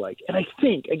would look like. And I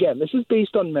think, again, this is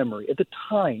based on memory. At the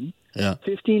time,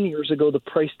 15 years ago, the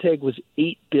price tag was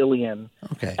 $8 billion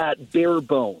at bare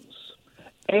bones.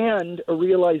 And a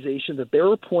realization that there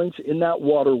are points in that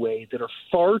waterway that are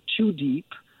far too deep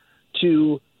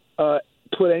to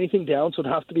put anything down, so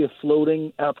it'd have to be a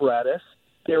floating apparatus.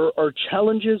 There are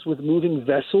challenges with moving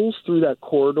vessels through that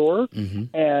corridor,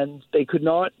 and they could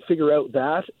not figure out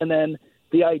that. And then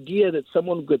the idea that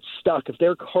someone would get stuck, if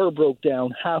their car broke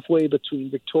down halfway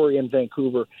between Victoria and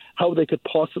Vancouver, how they could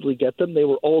possibly get them, they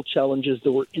were all challenges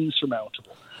that were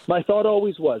insurmountable. My thought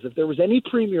always was, if there was any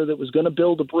premier that was going to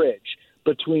build a bridge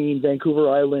between Vancouver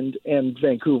Island and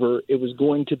Vancouver, it was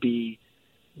going to be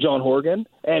John Horgan,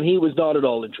 and he was not at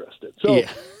all interested. So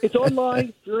it's online.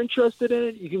 If you're interested in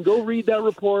it, you can go read that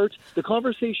report. The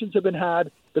conversations have been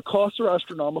had. The costs are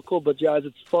astronomical, but Jazz,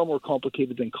 it's far more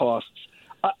complicated than costs.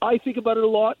 I think about it a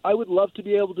lot. I would love to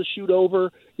be able to shoot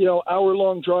over,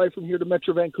 hour-long drive from here to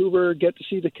Metro Vancouver, get to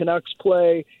see the Canucks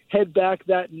play, head back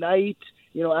that night,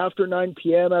 after 9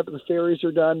 p.m., after the ferries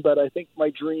are done, but I think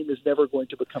my dream is never going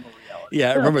to become a reality.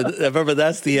 Yeah, I remember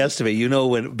that's the estimate.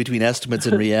 When between estimates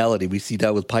and reality, we see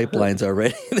that with pipelines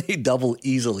already. They double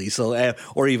easily, so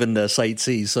or even the Site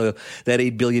C. So that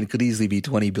 $8 billion could easily be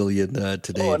 $20 billion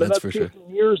today, that's for sure.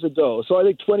 Years ago. So I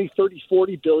think 20, 30,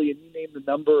 40 billion, you name the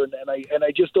number, and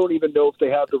I just don't even know if they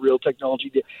have the real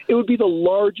technology. It would be the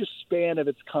largest span of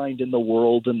its kind in the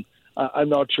world, and I'm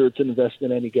not sure it's an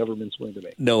investment any government's willing to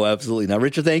make. No, absolutely not.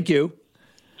 Richard, thank you.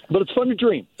 But it's fun to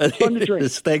dream.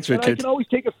 Thanks, Richard. And I can always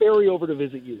take a ferry over to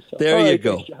visit you. So. There you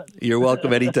go. You're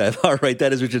welcome anytime. All right,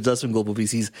 that is Richard Zussman, Global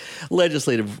BC's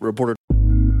legislative reporter.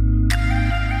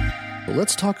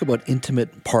 Let's talk about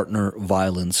intimate partner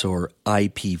violence, or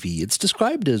IPV. It's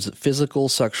described as physical,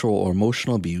 sexual, or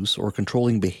emotional abuse or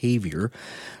controlling behavior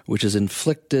which is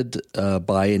inflicted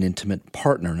by an intimate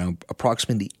partner. Now,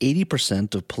 approximately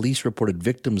 80% of police-reported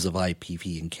victims of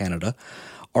IPV in Canada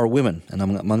are women, and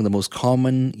among the most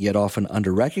common yet often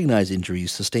under-recognized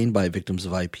injuries sustained by victims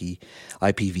of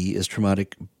IPV is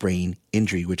traumatic brain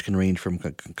injury, which can range from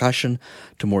concussion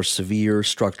to more severe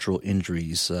structural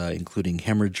injuries, including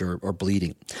hemorrhage or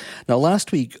bleeding. Now,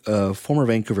 last week, former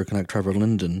Vancouver Canuck Trevor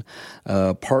Linden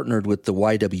partnered with the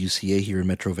YWCA here in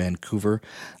Metro Vancouver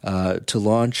to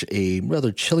launch a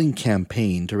rather chilling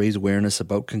campaign to raise awareness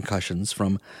about concussions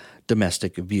from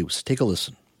domestic abuse. Take a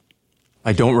listen.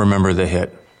 I don't remember the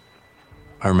hit.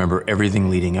 I remember everything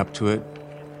leading up to it,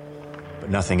 but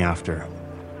nothing after.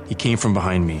 He came from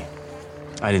behind me.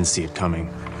 I didn't see it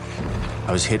coming.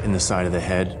 I was hit in the side of the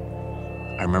head.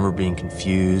 I remember being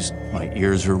confused. My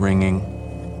ears were ringing.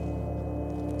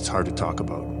 It's hard to talk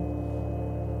about.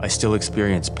 I still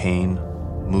experience pain,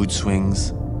 mood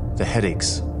swings. The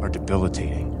headaches are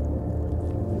debilitating.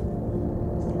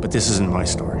 But this isn't my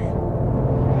story.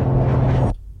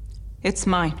 It's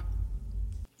mine.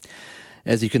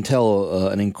 As you can tell,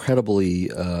 an incredibly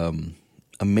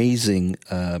amazing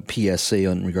PSA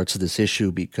in regards to this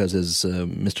issue, because as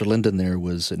Mr. Linden there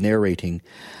was narrating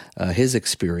his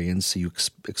experience, you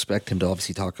expect him to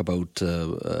obviously talk about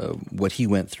what he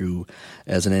went through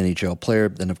as an NHL player.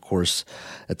 Then, of course,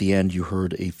 at the end, you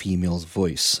heard a female's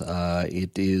voice.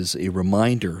 It is a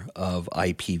reminder of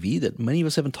IPV, that many of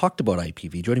us haven't talked about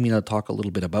IPV. Joining me now to talk a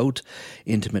little bit about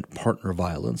intimate partner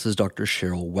violence is Dr.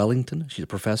 Cheryl Wellington. She's a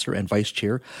professor and vice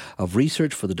chair of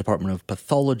research for the Department of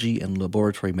Pathology and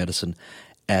Laboratory Medicine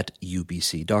at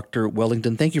UBC. Dr.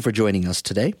 Wellington, thank you for joining us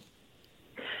today.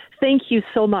 Thank you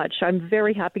so much. I'm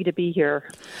very happy to be here.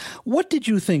 What did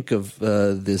you think of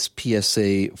this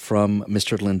PSA from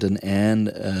Mr. Linden and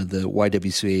the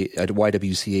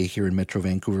YWCA here in Metro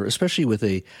Vancouver, especially with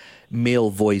a male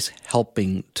voice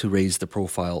helping to raise the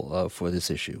profile for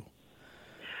this issue?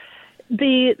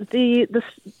 The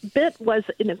bit was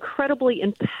an incredibly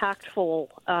impactful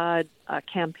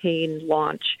campaign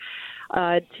launch.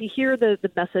 To hear the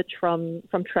message from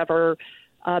Trevor,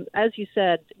 as you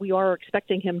said, we are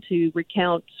expecting him to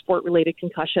recount sport-related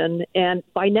concussion, and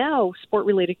by now,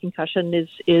 sport-related concussion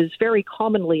is very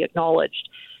commonly acknowledged.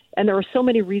 And there are so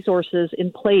many resources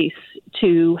in place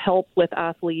to help with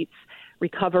athletes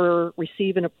recover,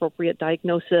 receive an appropriate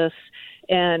diagnosis,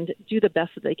 and do the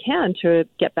best that they can to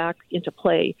get back into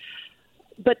play.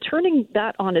 But turning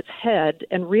that on its head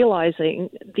and realizing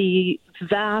the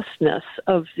vastness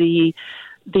of the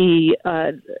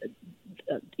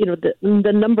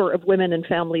number of women and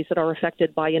families that are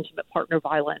affected by intimate partner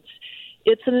violence,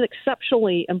 it's an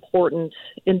exceptionally important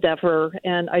endeavor,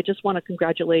 and I just want to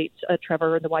congratulate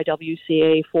Trevor and the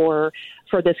YWCA for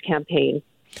this campaign.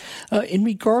 In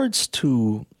regards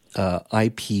to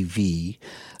IPV,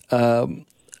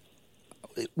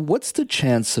 what's the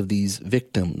chance of these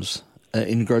victims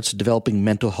in regards to developing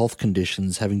mental health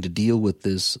conditions having to deal with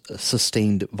this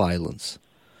sustained violence?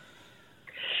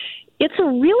 It's a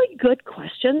really good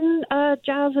question,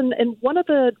 Jazz, and one of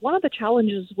the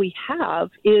challenges we have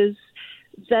is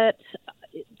that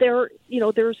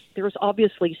there's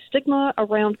obviously stigma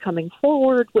around coming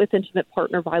forward with intimate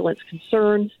partner violence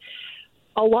concerns.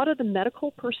 A lot of the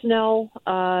medical personnel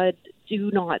do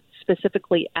not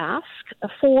specifically ask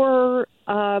for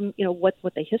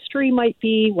what the history might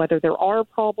be, whether there are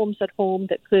problems at home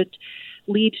that could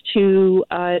lead to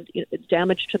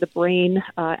damage to the brain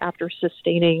after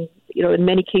sustaining, in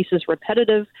many cases,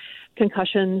 repetitive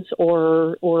concussions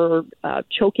or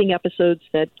choking episodes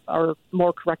that are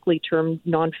more correctly termed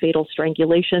non-fatal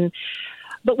strangulation.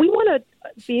 But we want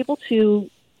to be able to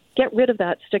get rid of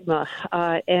that stigma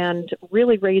and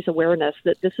really raise awareness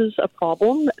that this is a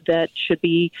problem that should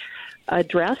be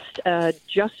addressed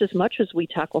just as much as we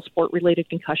tackle sport-related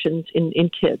concussions in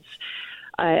kids.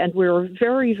 And we're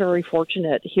very, very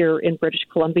fortunate here in British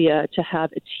Columbia to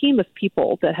have a team of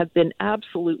people that have been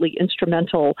absolutely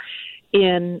instrumental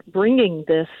in bringing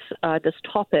this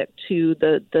topic to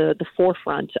the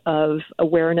forefront of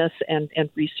awareness and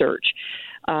research.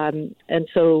 And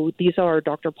so these are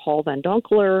Dr. Paul Van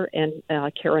Donkler and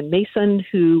Karen Mason,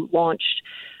 who launched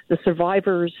the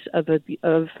survivors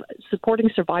of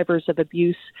supporting survivors of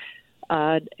abuse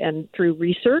and through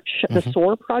research, the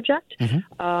SOAR project.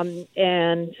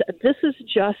 And this is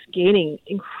just gaining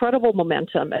incredible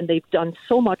momentum, and they've done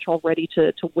so much already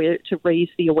to raise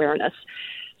the awareness.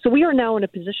 So we are now in a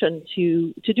position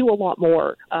to do a lot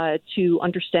more to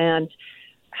understand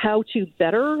how to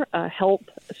better help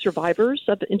survivors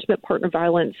of intimate partner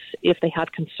violence if they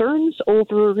had concerns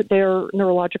over their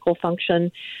neurological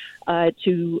function,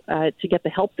 to get the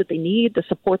help that they need, the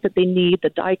support that they need,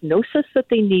 the diagnosis that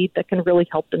they need that can really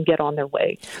help them get on their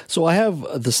way. So I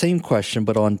have the same question,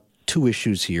 but on two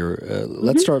issues here.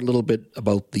 Let's start a little bit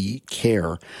about the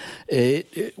care.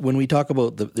 When we talk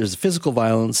about there's physical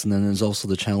violence, and then there's also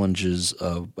the challenges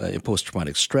of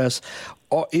post-traumatic stress.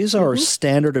 Is our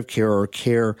standard of care or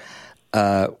care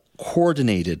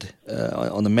coordinated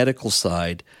on the medical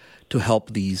side to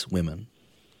help these women?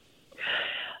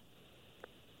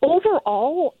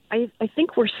 Overall, I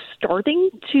think we're starting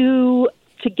to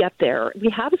get there. We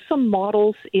have some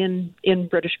models in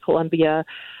British Columbia.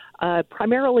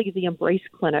 Primarily the Embrace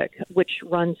Clinic, which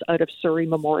runs out of Surrey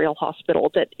Memorial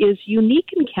Hospital, that is unique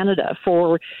in Canada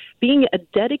for being a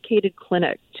dedicated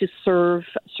clinic to serve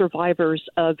survivors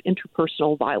of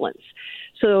interpersonal violence.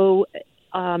 So,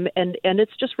 and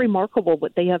it's just remarkable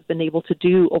what they have been able to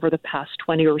do over the past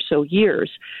 20 or so years.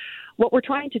 What we're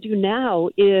trying to do now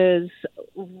is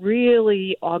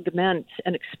really augment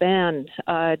and expand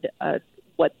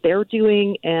what they're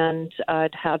doing and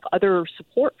have other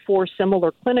support for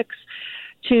similar clinics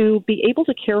to be able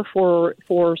to care for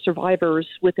survivors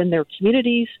within their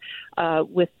communities,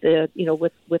 with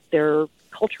their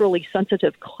culturally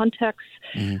sensitive contexts,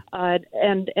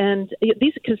 and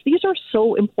these are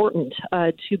so important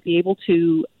to be able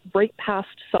to break past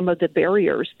some of the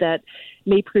barriers that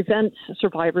may prevent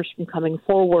survivors from coming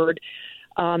forward.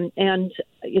 And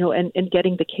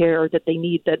getting the care that they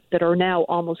need that are now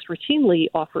almost routinely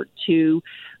offered to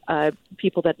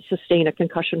people that sustain a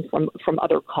concussion from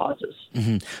other causes.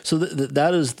 Mm-hmm. So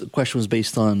that is, the question was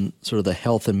based on sort of the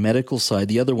health and medical side.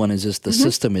 The other one is just the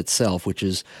system itself, which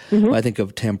is, I think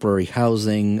of temporary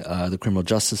housing, the criminal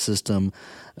justice system,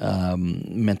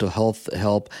 mental health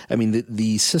help. I mean,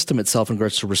 the system itself in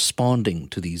regards to responding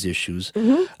to these issues.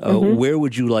 Where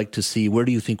would you like to see, where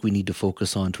do you think we need to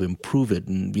focus on to improve it?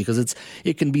 And because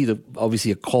it can be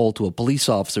obviously a call to a police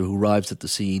officer who arrives at the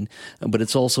scene, but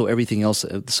it's also everything else,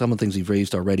 some of the things we've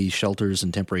raised already, shelters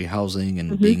and temporary housing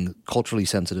and being culturally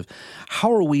sensitive.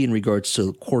 How are we in regards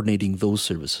to coordinating those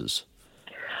services?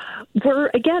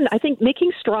 We're, again, I think,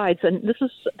 making strides, and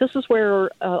this is where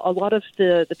a lot of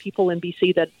the people in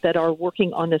BC that are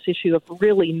working on this issue have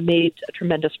really made a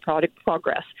tremendous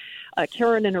progress.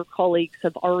 Karen and her colleagues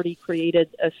have already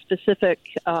created a specific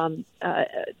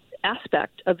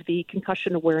aspect of the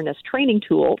concussion awareness training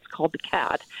tool. It's called the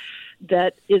CAD,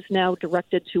 that is now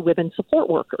directed to women support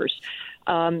workers.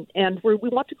 And we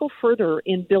want to go further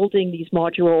in building these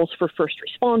modules for first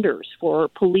responders, for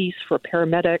police, for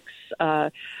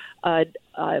paramedics,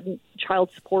 child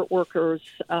support workers,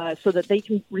 so that they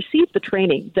can receive the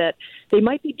training that they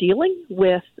might be dealing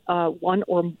with one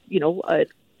or,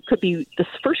 could be the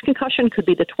first concussion, could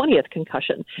be the 20th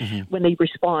concussion when they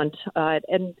respond.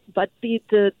 But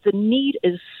the need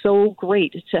is so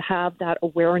great to have that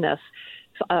awareness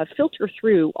filter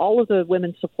through all of the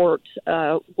women support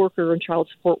worker and child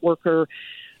support worker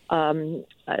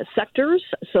sectors,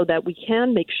 so that we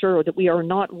can make sure that we are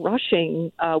not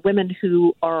rushing women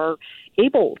who are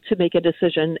able to make a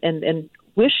decision and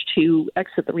wish to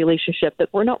exit the relationship, that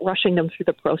we're not rushing them through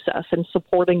the process and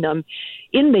supporting them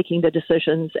in making the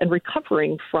decisions and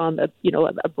recovering from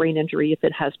a brain injury if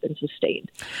it has been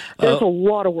sustained. There's a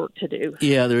lot of work to do.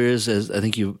 Yeah, there is. As I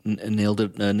think you nailed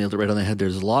it right on the head.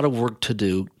 There's a lot of work to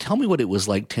do. Tell me what it was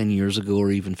like 10 years ago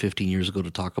or even 15 years ago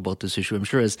to talk about this issue. I'm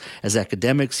sure as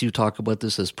academics you talk about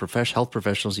this, as health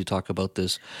professionals you talk about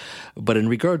this, but in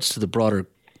regards to the broader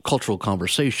cultural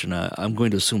conversation, I'm going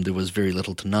to assume there was very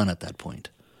little to none at that point.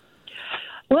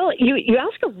 Well, you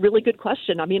ask a really good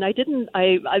question. I mean,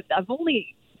 I've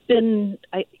only been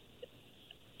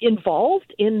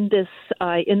involved in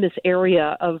this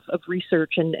area of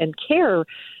research and care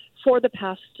for the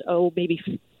past,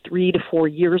 maybe 3 to 4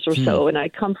 years or so. And I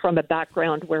come from a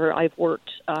background where I've worked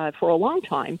for a long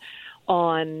time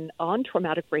on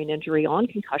traumatic brain injury, on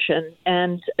concussion,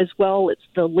 and as well it's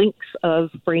the links of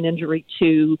brain injury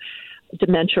to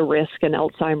dementia risk and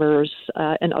Alzheimer's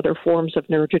and other forms of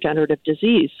neurodegenerative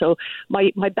disease. So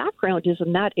my background is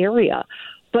in that area.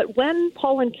 But when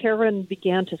Paul and Karen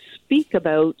began to speak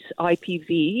about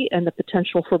IPV and the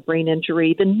potential for brain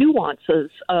injury, the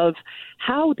nuances of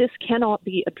how this cannot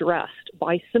be addressed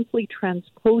by simply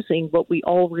transposing what we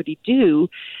already do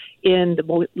in the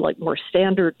more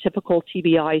standard, typical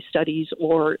TBI studies,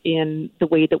 or in the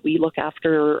way that we look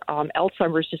after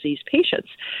Alzheimer's disease patients.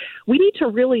 We need to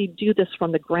really do this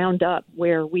from the ground up,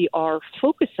 where we are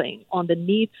focusing on the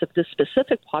needs of this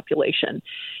specific population.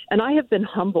 And I have been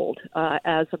humbled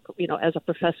as a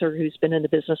professor who's been in the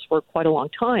business for quite a long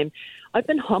time. I've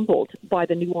been humbled by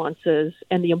the nuances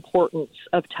and the importance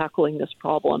of tackling this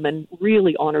problem, and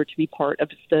really honored to be part of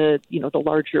the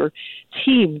larger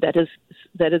team that is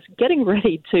getting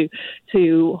ready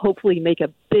to hopefully make a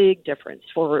big difference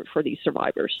for these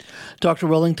survivors. Dr.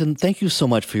 Wellington, thank you so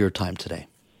much for your time today.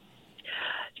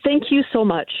 Thank you so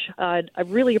much. I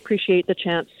really appreciate the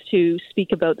chance to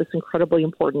speak about this incredibly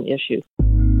important issue.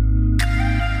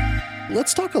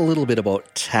 Let's talk a little bit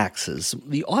about taxes.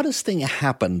 The oddest thing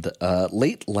happened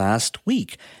late last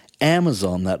week.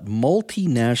 Amazon, that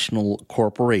multinational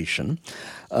corporation,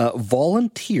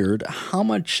 volunteered how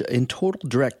much in total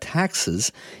direct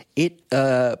taxes it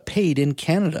paid in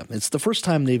Canada. It's the first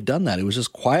time they've done that. It was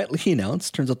just quietly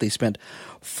announced. Turns out they spent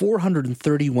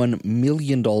 $431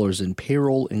 million in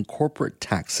payroll and corporate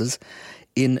taxes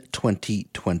in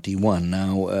 2021.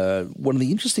 Now, one of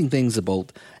the interesting things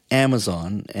about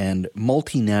Amazon and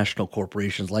multinational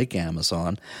corporations like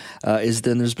Amazon is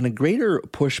then there's been a greater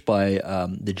push by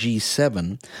the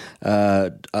G7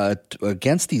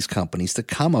 against these companies to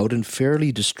come out and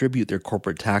fairly distribute their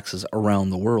corporate taxes around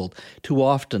the world. Too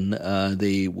often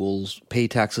they will pay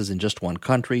taxes in just one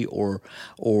country or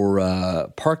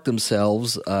park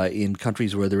themselves in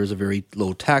countries where there is a very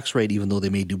low tax rate, even though they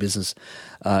may do business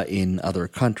in other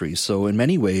countries. So in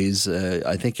many ways,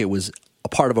 I think it was a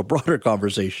part of a broader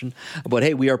conversation about,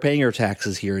 hey, we are paying our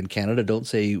taxes here in Canada. Don't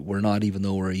say we're not, even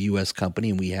though we're a U.S. company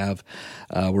and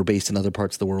we're based in other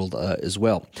parts of the world as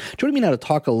well. Joining me now to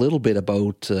talk a little bit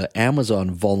about Amazon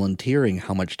volunteering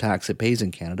how much tax it pays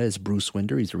in Canada is Bruce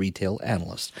Winder. He's a retail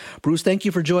analyst. Bruce, thank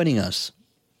you for joining us.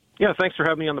 Yeah, thanks for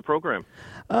having me on the program.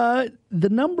 The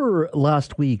number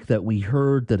last week that we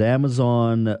heard that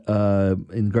Amazon,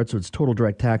 in regards to its total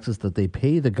direct taxes that they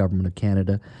pay the government of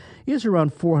Canada, is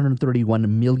around $431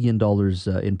 million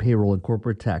in payroll and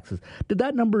corporate taxes. Did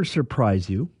that number surprise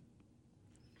you?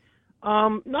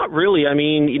 Not really. I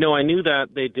mean, I knew that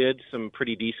they did some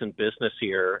pretty decent business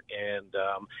here, and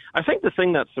I think the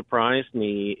thing that surprised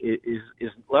me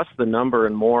is less the number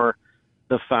and more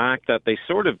the fact that they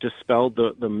sort of dispelled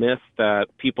the myth that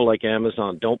people like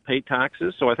Amazon don't pay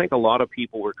taxes. So I think a lot of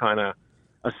people were kind of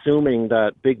assuming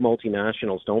that big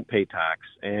multinationals don't pay tax.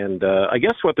 And I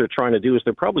guess what they're trying to do is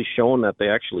they're probably showing that they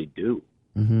actually do.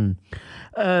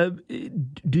 Mm-hmm.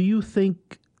 Do you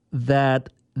think that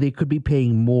they could be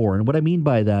paying more? And what I mean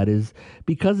by that is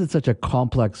because it's such a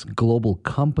complex global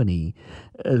company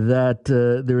that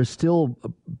there is still a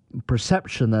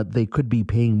perception that they could be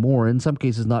paying more, in some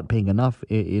cases not paying enough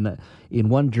in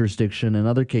one jurisdiction, in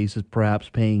other cases perhaps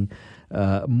paying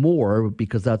more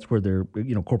because that's where their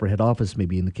corporate head office may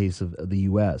be in the case of the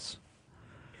U.S.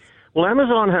 Well,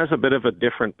 Amazon has a bit of a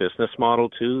different business model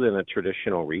too than a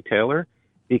traditional retailer,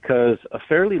 because a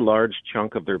fairly large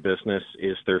chunk of their business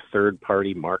is their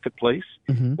third-party marketplace,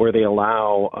 where they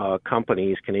allow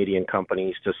Canadian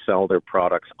companies, to sell their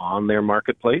products on their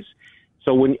marketplace.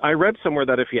 So when I read somewhere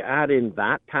that if you add in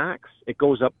that tax, it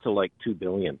goes up to like $2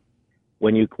 billion.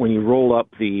 When you roll up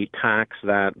the tax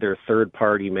that their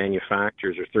third-party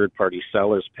manufacturers or third-party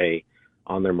sellers pay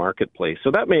on their marketplace.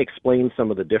 So that may explain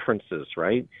some of the differences,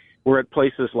 right? We're at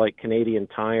places like Canadian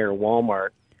Tire,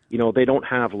 Walmart, they don't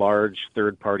have large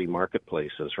third-party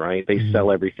marketplaces, right? They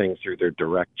sell everything through their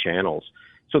direct channels.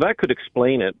 So that could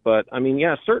explain it. But, I mean,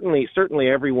 yeah, certainly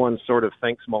everyone sort of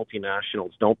thinks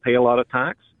multinationals don't pay a lot of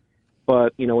tax.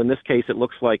 But, in this case, it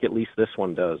looks like at least this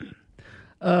one does.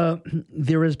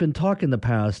 There has been talk in the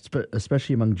past,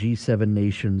 especially among G7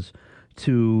 nations,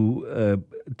 to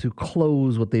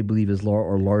close what they believe is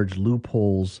large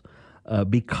loopholes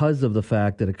because of the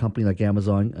fact that a company like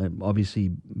Amazon, obviously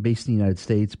based in the United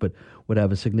States, but would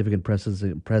have a significant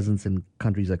presence in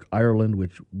countries like Ireland,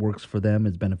 which works for them,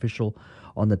 is beneficial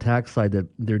on the tax side, that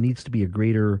there needs to be a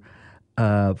greater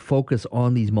focus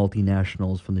on these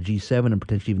multinationals from the G7 and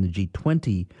potentially even the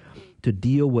G20 to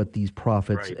deal with these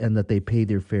profits, right, and that they pay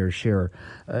their fair share.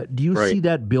 Do you see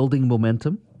that building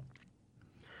momentum?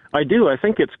 I do. I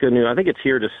think it's going to. I think it's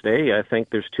here to stay. I think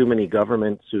there's too many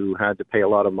governments who had to pay a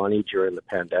lot of money during the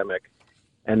pandemic,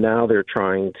 and now they're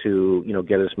trying to,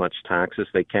 get as much tax as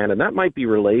they can. And that might be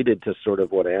related to sort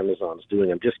of what Amazon's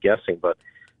doing. I'm just guessing, but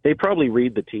they probably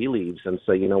read the tea leaves and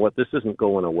say, you know what, this isn't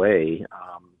going away.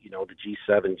 The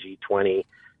G7, G20,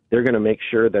 they're going to make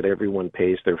sure that everyone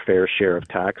pays their fair share of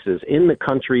taxes in the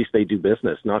countries they do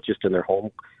business, not just in their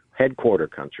home headquarter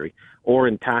country or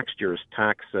in tax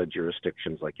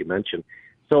jurisdictions like you mentioned.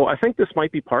 So I think this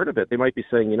might be part of it. They might be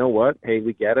saying, you know what, hey,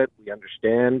 we get it, we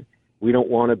understand, we don't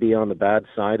want to be on the bad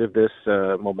side of this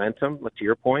momentum, to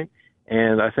your point.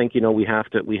 And I think, we have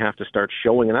to start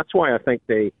showing, and that's why I think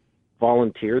they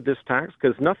volunteered this tax,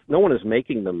 because no one is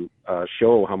making them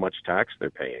show how much tax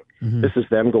they're paying. This is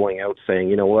them going out saying,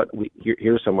 you know what,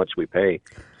 here's how much we pay.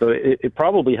 So it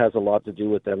probably has a lot to do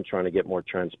with them trying to get more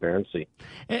transparency.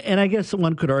 And I guess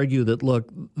someone could argue that, look,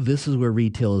 this is where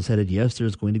retail is headed. Yes,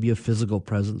 there's going to be a physical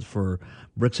presence for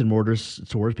bricks and mortar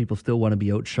stores. People still want to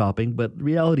be out shopping, but the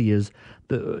reality is,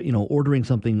 ordering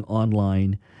something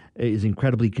online is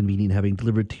incredibly convenient, having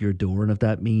delivered to your door. And if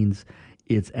that means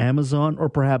it's Amazon or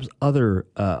perhaps other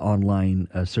online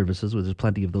services, where there's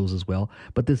plenty of those as well.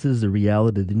 But this is the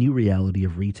new reality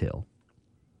of retail.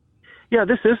 Yeah,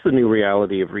 this is the new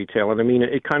reality of retail. And I mean,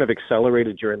 it kind of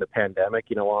accelerated during the pandemic,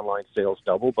 online sales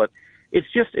double, but it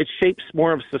shapes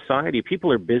more of society. People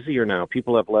are busier now.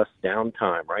 People have less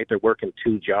downtime, right? They're working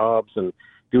 2 jobs and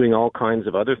doing all kinds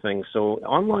of other things. So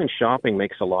online shopping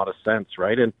makes a lot of sense,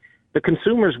 right? And the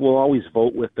consumers will always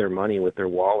vote with their money, with their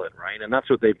wallet, right? And that's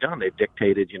what they've done. They've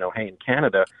dictated, hey, in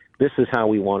Canada, this is how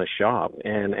we want to shop.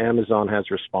 And Amazon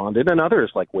has responded, and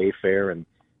others like Wayfair and,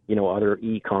 other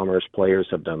e-commerce players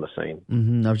have done the same.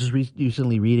 Mm-hmm. I was just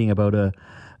recently reading about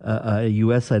a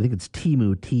U.S. site, I think it's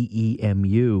Temu,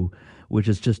 T-E-M-U, which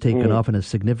has just taken off in a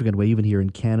significant way, even here in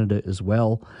Canada as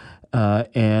well.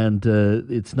 And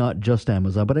it's not just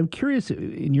Amazon. But I'm curious,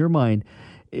 in your mind,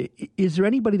 is there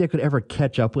anybody that could ever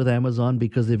catch up with Amazon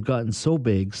because they've gotten so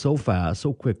big, so fast,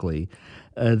 so quickly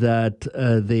that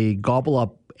they gobble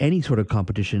up any sort of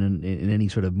competition in any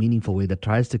sort of meaningful way that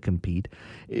tries to compete?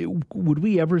 Would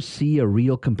we ever see a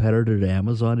real competitor to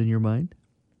Amazon in your mind?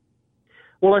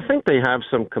 Well, I think they have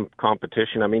some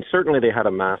competition. I mean, certainly they had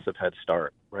a massive head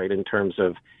start, right, in terms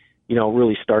of,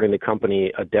 really starting the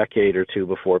company a decade or two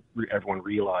before everyone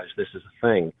realized this is a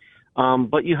thing.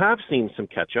 But you have seen some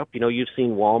catch up. You've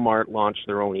seen Walmart launch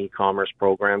their own e-commerce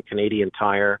program. Canadian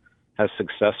Tire has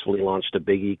successfully launched a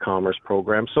big e-commerce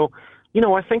program. So,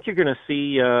 I think you're going to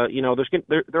see,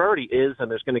 there already is,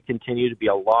 and there's going to continue to be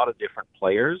a lot of different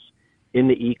players in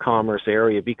the e-commerce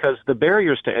area because the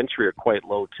barriers to entry are quite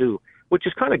low too, which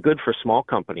is kind of good for small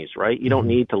companies, right? You don't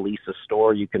need to lease a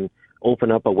store. You can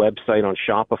open up a website on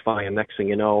Shopify, and next thing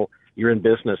you know, you're in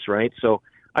business, right? So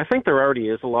I think there already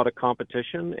is a lot of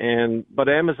competition, but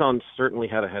Amazon certainly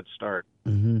had a head start.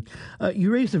 Mm-hmm.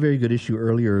 You raised a very good issue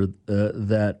earlier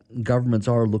that governments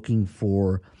are looking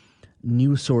for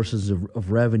new sources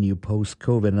of revenue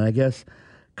post-COVID. And I guess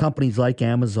companies like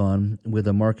Amazon with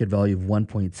a market value of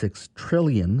 $1.6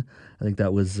 trillion, I think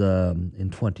that was in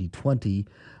 2020,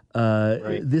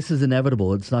 right. This is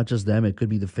inevitable. It's not just them. It could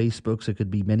be the Facebooks. It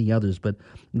could be many others. But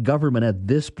government at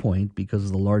this point, because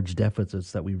of the large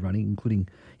deficits that we're running, including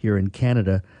here in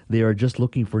Canada, they are just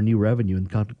looking for new revenue. And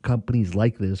companies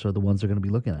like this are the ones they're going to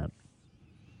be looking at.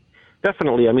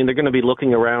 Definitely. I mean, they're going to be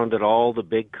looking around at all the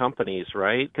big companies,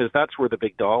 right? Because that's where the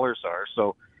big dollars are.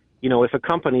 So, if a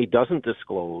company doesn't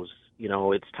disclose,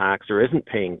 its tax or isn't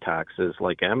paying taxes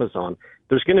like Amazon,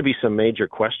 there's going to be some major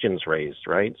questions raised,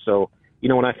 right? So,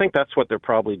 and I think that's what they're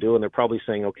probably doing. They're probably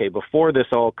saying, okay, before this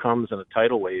all comes in a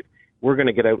tidal wave, we're going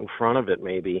to get out in front of it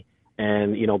maybe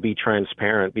and, be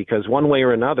transparent because one way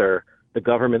or another, the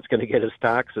government's going to get its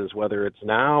taxes, whether it's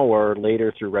now or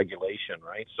later through regulation,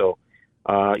 right? So,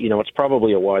 it's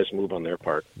probably a wise move on their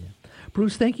part. Yeah.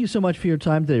 Bruce, thank you so much for your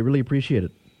time today. Really appreciate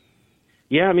it.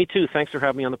 Yeah, me too. Thanks for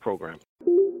having me on the program.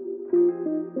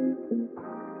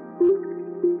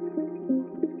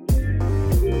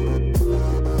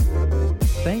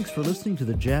 Thanks for listening to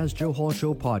the Jazz Joe Hall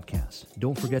Show podcast.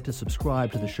 Don't forget to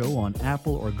subscribe to the show on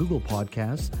Apple or Google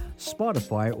Podcasts,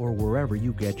 Spotify, or wherever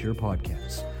you get your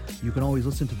podcasts. You can always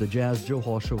listen to the Jazz Joe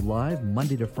Hall Show live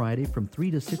Monday to Friday from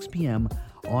 3 to 6 p.m.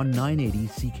 on 980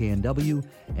 CKNW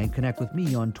and connect with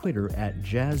me on Twitter at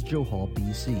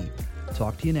JazzJoeHallBC.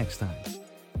 Talk to you next time.